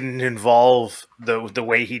didn't involve the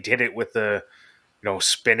way he did it with the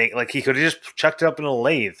spinning. He could have just chucked it up in a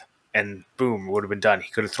lathe and boom, it would have been done. He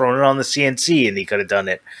could have thrown it on the CNC and he could have done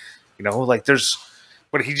it.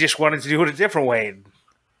 But he just wanted to do it a different way.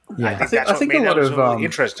 Yeah. I think a lot of really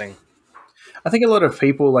interesting. I think a lot of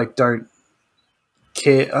people don't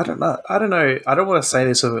care. I don't know. I don't want to say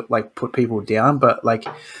this or put people down, but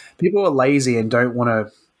people are lazy and don't want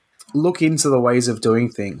to look into the ways of doing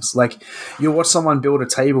things. You'll watch someone build a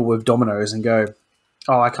table with dominoes and go,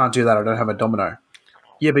 "Oh, I can't do that. I don't have a domino."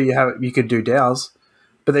 Yeah, but you could do dowels,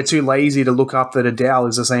 but they're too lazy to look up that a dowel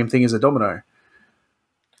is the same thing as a domino.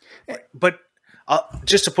 But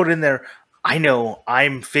just to put it in there, I know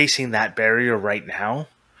I'm facing that barrier right now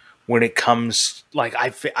when it comes,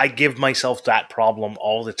 I give myself that problem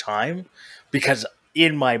all the time, because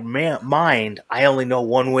in my mind, I only know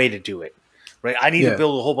one way to do it, right? I need to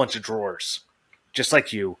build a whole bunch of drawers, just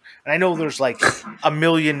like you. And I know there's a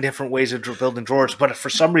million different ways of building drawers, but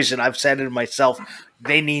for some reason I've said it to myself,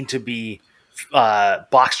 they need to be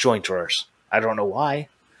box joint drawers. I don't know why.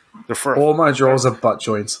 All my drawers are butt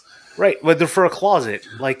joints. Right, but they're for a closet.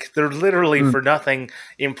 They're literally for nothing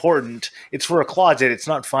important. It's for a closet. It's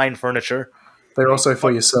not fine furniture. They're also for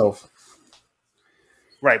yourself.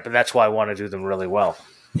 Right, but that's why I want to do them really well.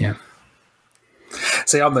 Yeah.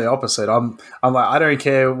 See, I'm the opposite. I'm I don't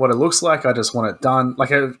care what it looks like. I just want it done.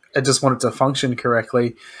 I just want it to function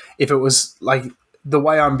correctly. If it was the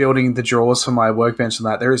way I'm building the drawers for my workbench and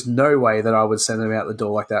that, there is no way that I would send them out the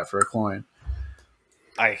door like that for a client.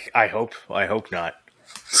 I hope not.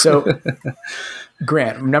 So,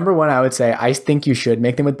 Grant, number one, I would say I think you should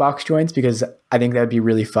make them with box joints, because I think that'd be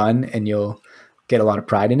really fun and you'll get a lot of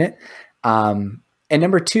pride in it. And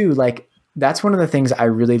number two, that's one of the things I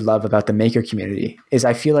really love about the maker community is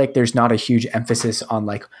I feel like there's not a huge emphasis on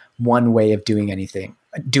one way of doing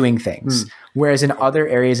things. Whereas in other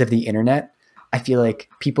areas of the internet, I feel like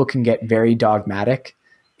people can get very dogmatic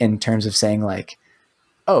in terms of saying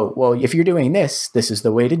oh, well, if you're doing this, this is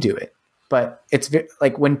the way to do it. But it's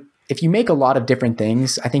if you make a lot of different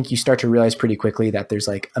things, I think you start to realize pretty quickly that there's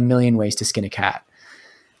a million ways to skin a cat.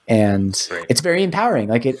 And it's very empowering.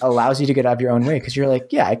 It allows you to get out of your own way, because you're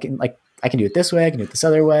yeah, I can do it this way. I can do it this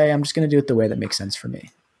other way. I'm just going to do it the way that makes sense for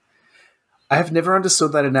me. I have never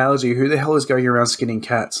understood that analogy. Who the hell is going around skinning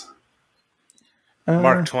cats?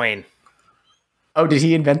 Mark Twain. Oh, did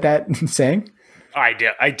he invent that saying? I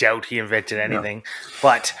doubt he invented anything,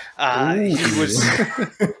 but he was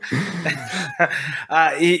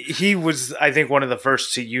he was, I think, one of the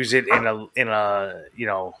first to use it in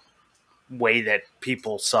a way that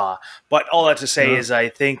people saw. But all that to say is, I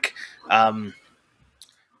think the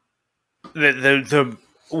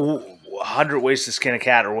 100 ways to skin a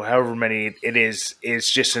cat, or however many it is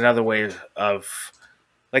just another way of,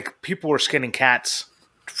 like, people were skinning cats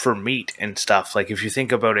for meat and stuff. Like, if you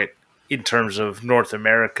think about it in terms of North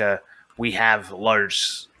America, we have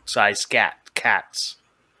large size cats.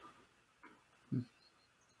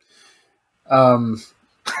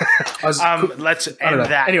 Let's end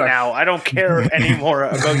that anyway. Now. I don't care anymore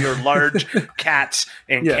about your large cats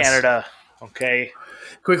in Canada. Okay.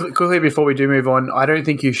 Quickly before we do move on, I don't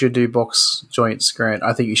think you should do box joints, Grant.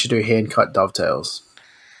 I think you should do hand cut dovetails.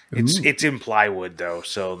 It's in plywood though,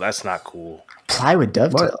 so that's not cool. Plywood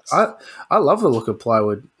dovetails. I love the look of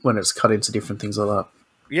plywood when it's cut into different things like that.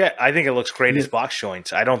 Yeah, I think it looks great as box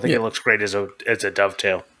joints. I don't think it looks great as a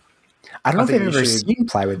dovetail. I don't know if I've ever seen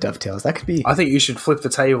plywood dovetails. That could be. I think you should flip the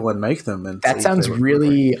table and make them. And that sounds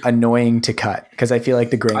really annoying to cut because I feel like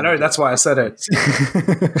the grain. I know, that's why I said it.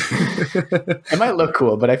 It might look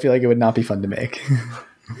cool, but I feel like it would not be fun to make.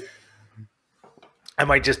 I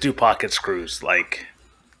might just do pocket screws. Like,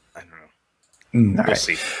 I don't know. We'll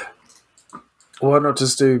see. Why not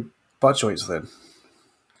just do butt joints then?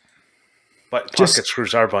 But pocket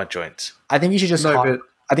screws are butt joints. I think you should just. I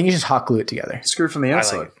think you just hot glue it together. Screw from the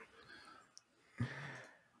outside. Like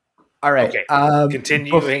all right. Okay.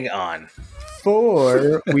 Continuing on.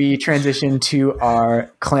 Before we transition to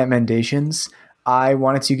our Clampmendations, I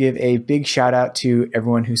wanted to give a big shout out to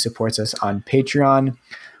everyone who supports us on Patreon.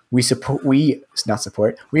 We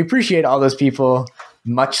appreciate all those people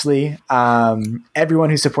muchly. Everyone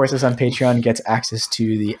who supports us on Patreon gets access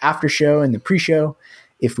to the after show and the pre-show,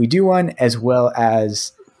 if we do one, as well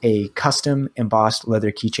as a custom embossed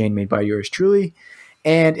leather keychain made by yours truly.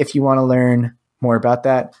 And if you want to learn more about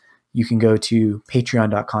that, you can go to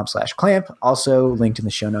patreon.com/clamp, also linked in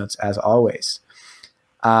the show notes as always.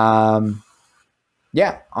 On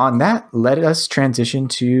that, let us transition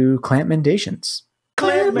to Clampmendations.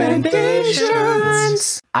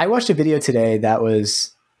 Clampmendations! I watched a video today that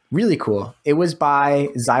was really cool. It was by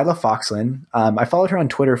Zyla Foxlin. I followed her on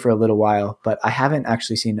Twitter for a little while, but I haven't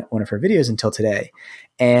actually seen one of her videos until today.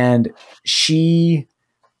 And she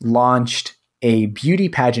launched a beauty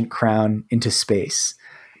pageant crown into space.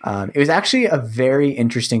 It was actually a very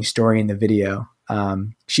interesting story in the video.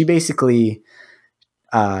 She basically,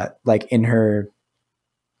 in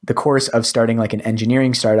the course of starting like an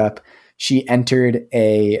engineering startup, she entered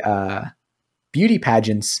a beauty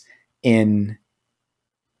pageants in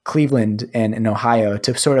Cleveland and in Ohio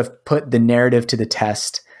to sort of put the narrative to the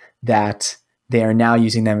test that they are now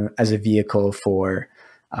using them as a vehicle for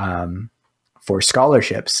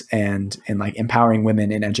scholarships and like empowering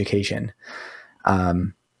women in education.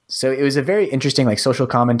 So it was a very interesting like social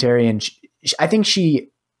commentary, and I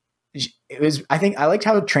liked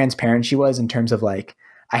how transparent she was in terms of like,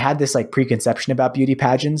 I had this like preconception about beauty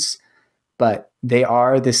pageants, but they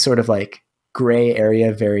are this sort of like gray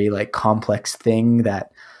area, very like complex thing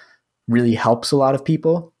that really helps a lot of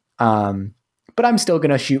people. But I'm still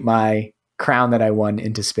going to shoot my crown that I won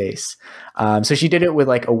into space. So she did it with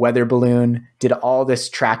like a weather balloon, did all this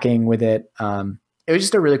tracking with it. It was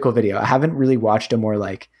just a really cool video. I haven't really watched a more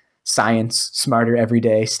like science, smarter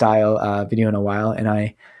everyday style video in a while. And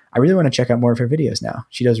I really want to check out more of her videos now.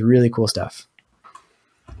 She does really cool stuff.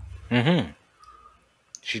 Mm-hmm.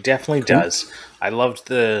 She definitely does. I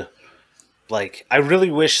loved I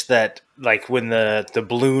really wish that like when the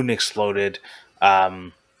balloon exploded,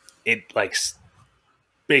 it like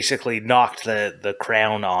basically knocked the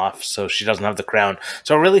crown off, so she doesn't have the crown.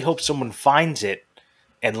 So I really hope someone finds it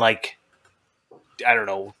and like, I don't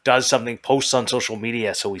know, does something, posts on social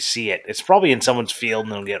media so we see it. It's probably in someone's field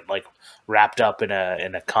and it'll get like wrapped up in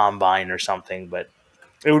a combine or something, but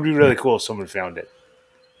it would be really cool if someone found it.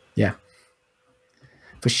 Yeah.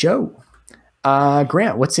 For sure.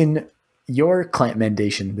 Grant, what's in your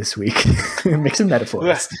Clampmendation this week? Make some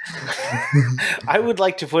metaphors. I would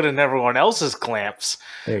like to put in everyone else's clamps.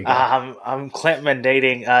 There you go. I'm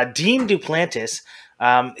Clampmendating. Dean Duplantis,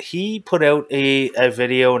 he put out a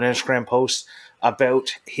video, an Instagram post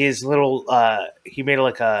about his little, he made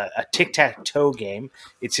like a tic-tac-toe game.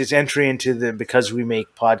 It's his entry into the Because We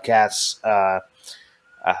Make Podcasts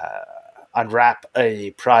Unwrap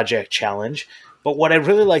a Project Challenge. But what I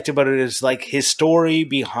really liked about it is like his story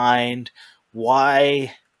behind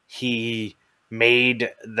why he made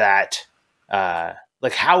that,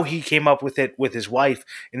 like how he came up with it with his wife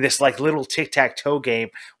in this like little tic-tac-toe game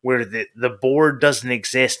where the board doesn't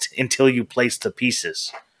exist until you place the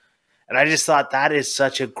pieces. And I just thought that is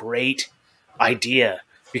such a great idea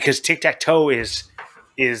because tic-tac-toe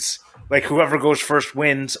is Like whoever goes first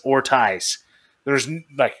wins or ties. There's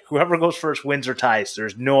like whoever goes first wins or ties.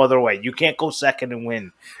 There's no other way. You can't go second and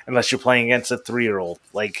win unless you're playing against a 3-year-old.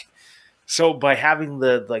 Like, so by having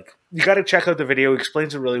you got to check out the video. It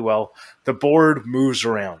explains it really well. The board moves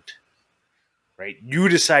around, right? You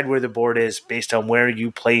decide where the board is based on where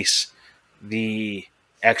you place the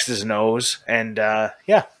X's and O's, and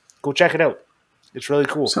go check it out. It's really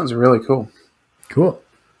cool. Sounds really cool. Cool.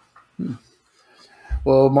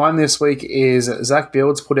 Well, mine this week is Zach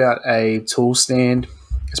Builds put out a tool stand.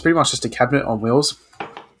 It's pretty much just a cabinet on wheels,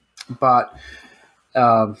 but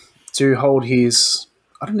to hold his,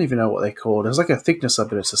 I don't even know what they're called. There's like a thickness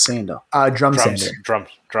of it. It's a sander. Drum sander.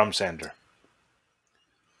 Drum sander.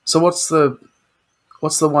 So what's the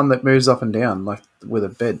one that moves up and down like with a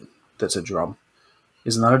bed? That's a drum.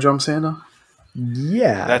 Isn't that a drum sander?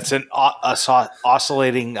 Yeah, that's an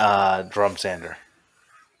oscillating drum sander.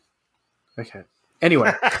 Okay.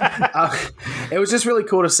 Anyway, it was just really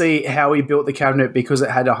cool to see how he built the cabinet because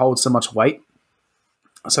it had to hold so much weight.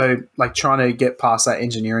 So, like, trying to get past that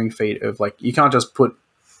engineering feat of, like, you can't just put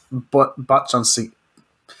butt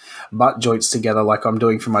joints together like I'm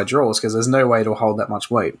doing for my drawers because there's no way to hold that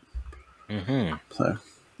much weight. Mm-hmm. So,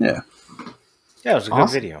 yeah. Yeah, it was a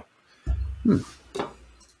good video.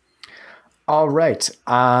 All right.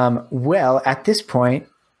 Well, at this point,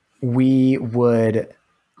 we would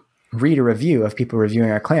read a review of people reviewing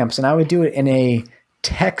our clamps, and I would do it in a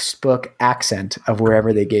textbook accent of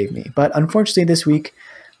wherever they gave me. But unfortunately, this week,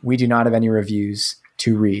 we do not have any reviews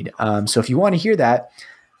to read. So if you want to hear that,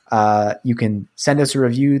 you can send us a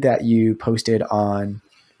review that you posted on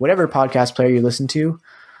whatever podcast player you listen to,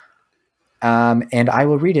 and I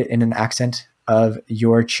will read it in an accent of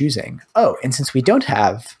your choosing. Oh, and since we don't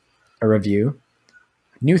have a review,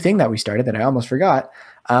 new thing that we started that I almost forgot,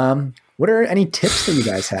 what are any tips that you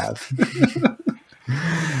guys have?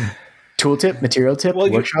 Tool tip, material tip,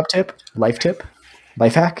 workshop tip, life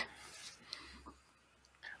hack?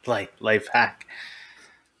 Life hack.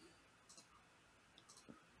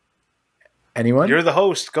 Anyone? You're the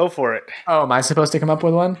host. Go for it. Oh, am I supposed to come up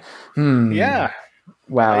with one? Yeah.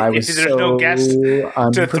 Wow, there's no guest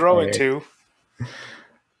to throw it to.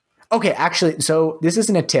 Okay, actually, so this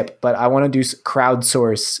isn't a tip, but I want to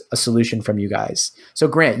crowdsource a solution from you guys. So,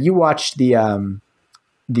 Grant, you watched the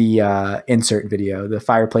insert video, the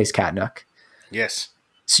fireplace cat nook. Yes.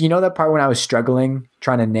 So you know that part when I was struggling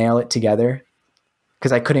trying to nail it together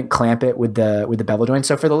because I couldn't clamp it with the bevel joint.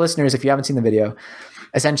 So for the listeners, if you haven't seen the video,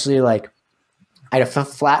 essentially, like, I had a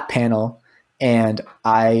flat panel and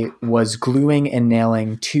I was gluing and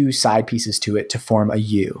nailing 2 side pieces to it to form a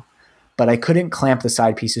U. But I couldn't clamp the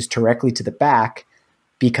side pieces directly to the back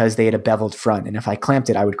because they had a beveled front. And if I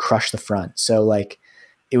clamped it, I would crush the front. So, like,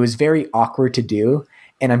 it was very awkward to do.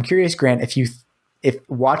 And I'm curious, Grant, if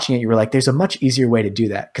watching it, you were like, there's a much easier way to do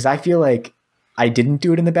that. Because I feel like I didn't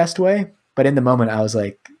do it in the best way. But in the moment, I was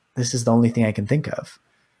like, this is the only thing I can think of.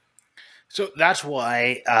 So that's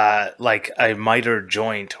why, like, a miter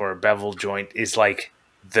joint or a bevel joint is like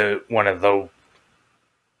one of the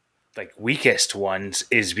weakest ones,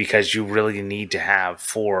 is because you really need to have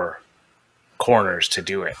 4 corners to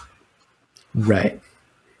do it. Right.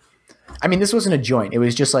 I mean, this wasn't a joint. It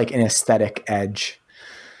was just like an aesthetic edge.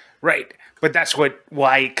 Right. But that's why,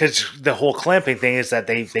 because the whole clamping thing is that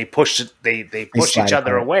they push each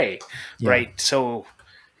other away. Yeah. Right. So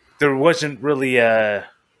there wasn't really a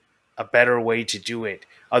better way to do it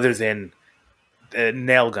other than the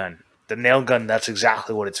nail gun. The nail gun, that's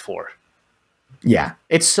exactly what it's for. Yeah.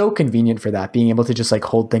 It's so convenient for that, being able to just like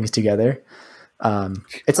hold things together.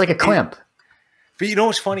 It's like a clamp. But you know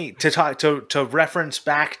what's funny? To reference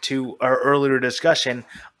back to our earlier discussion,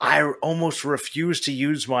 I almost refuse to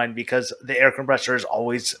use mine because the air compressor is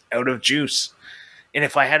always out of juice. And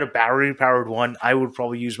if I had a battery-powered one, I would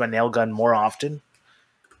probably use my nail gun more often.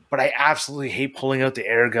 But I absolutely hate pulling out the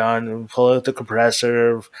air gun and pull out the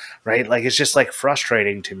compressor, right? Like, it's just, like,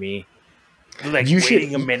 frustrating to me. Like,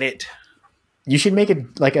 waiting a minute. You should make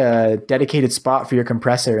it, like, a dedicated spot for your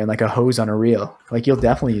compressor and, like, a hose on a reel. Like, you'll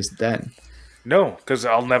definitely use it then. No, because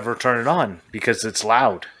I'll never turn it on because it's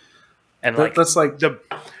loud. And, like, that's like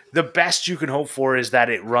the best you can hope for is that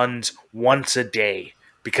it runs once a day,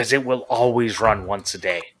 because it will always run once a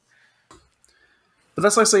day. But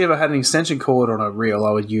that's like, say, if I had an extension cord on a reel,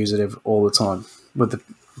 I would use it all the time with the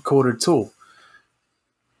corded tool.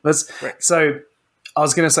 Right. So I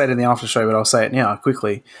was going to say it in the after show, but I'll say it now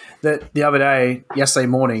quickly. That the other day, yesterday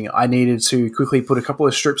morning, I needed to quickly put a couple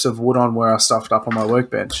of strips of wood on where I stuffed up on my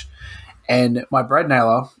workbench. And my brad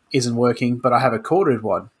nailer isn't working, but I have a corded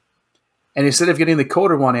one. And instead of getting the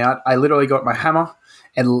quarter one out, I literally got my hammer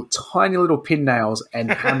and tiny little pin nails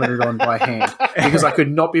and hammered it on by hand because I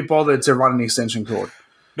could not be bothered to run an extension cord.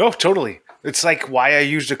 No, totally. It's like why I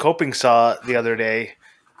used a coping saw the other day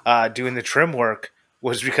doing the trim work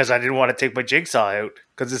was because I didn't want to take my jigsaw out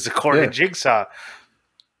because it's a corded jigsaw.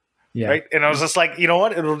 Yeah. Right? And I was just like, you know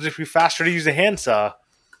what? It'll just be faster to use a handsaw.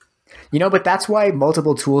 But that's why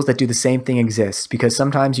multiple tools that do the same thing exist, because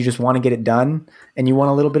sometimes you just want to get it done and you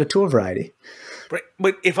want a little bit of tool variety. Right.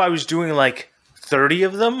 But if I was doing like 30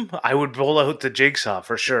 of them, I would pull out the jigsaw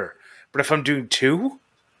for sure. But if I'm doing 2,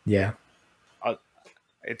 yeah,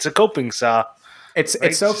 it's a coping saw. It's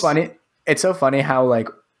so funny. It's so funny how like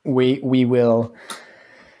we will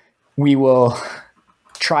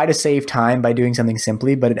try to save time by doing something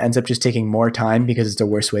simply, but it ends up just taking more time because it's the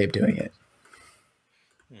worst way of doing it.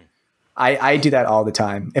 I do that all the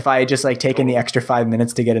time. If I had just like taken the extra 5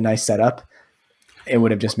 minutes to get a nice setup, it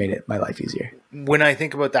would have just made my life easier. When I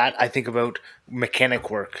think about that, I think about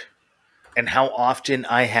mechanic work and how often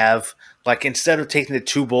I have, like, instead of taking the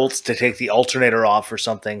 2 bolts to take the alternator off or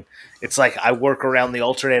something, it's like I work around the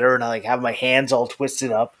alternator and I like have my hands all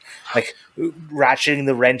twisted up, like ratcheting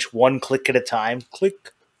the wrench 1 click at a time.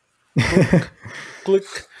 Click, click, click,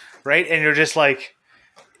 right? And you're just like,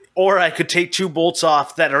 or I could take 2 bolts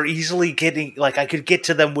off that are easily getting, like I could get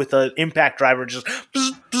to them with an impact driver, just,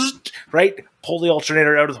 bzz, bzz, right? Pull the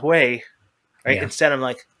alternator out of the way, right? Yeah. Instead, I'm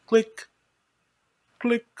like, click,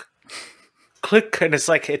 click, click. And it's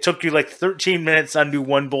like, it took you like 13 minutes to undo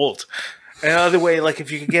 1 bolt. And the other way, like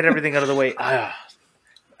if you could get everything out of the way,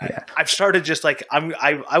 I've started just like,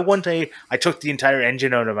 I one day, I took the entire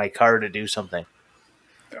engine out of my car to do something.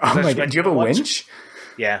 Oh my God, do you have a winch?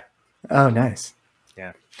 Yeah. Oh, nice.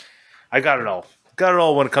 Yeah. I got it all. Got it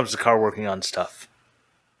all when it comes to car working on stuff.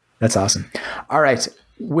 That's awesome. All right.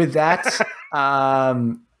 With that,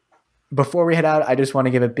 before we head out, I just want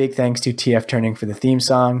to give a big thanks to TF Turning for the theme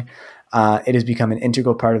song. It has become an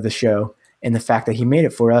integral part of the show, and the fact that he made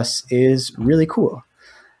it for us is really cool.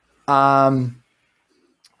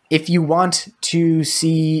 If you want to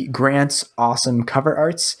see Grant's awesome cover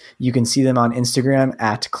arts, you can see them on Instagram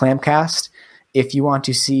at Clampcast. If you want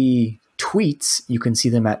to see tweets, you can see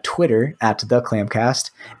them at Twitter at The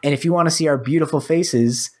Clampcast. And if you want to see our beautiful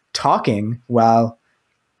faces talking while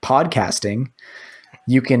podcasting,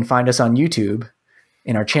 you can find us on YouTube,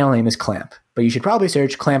 and our channel name is Clamp. But you should probably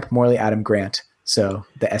search Clamp Morley Adam Grant, so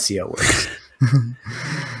the SEO works.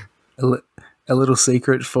 A little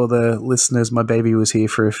secret for the listeners, my baby was here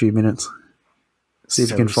for a few minutes. See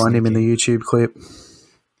if you can find him in the YouTube clip.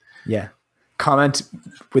 Yeah. Comment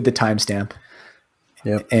with the timestamp.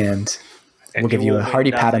 Yep. And we'll give you a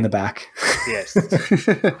hearty pat on the back. Yes.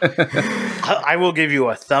 I will give you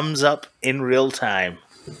a thumbs up in real time.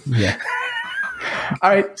 Yeah.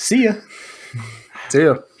 All right. See ya. See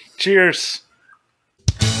ya. Cheers.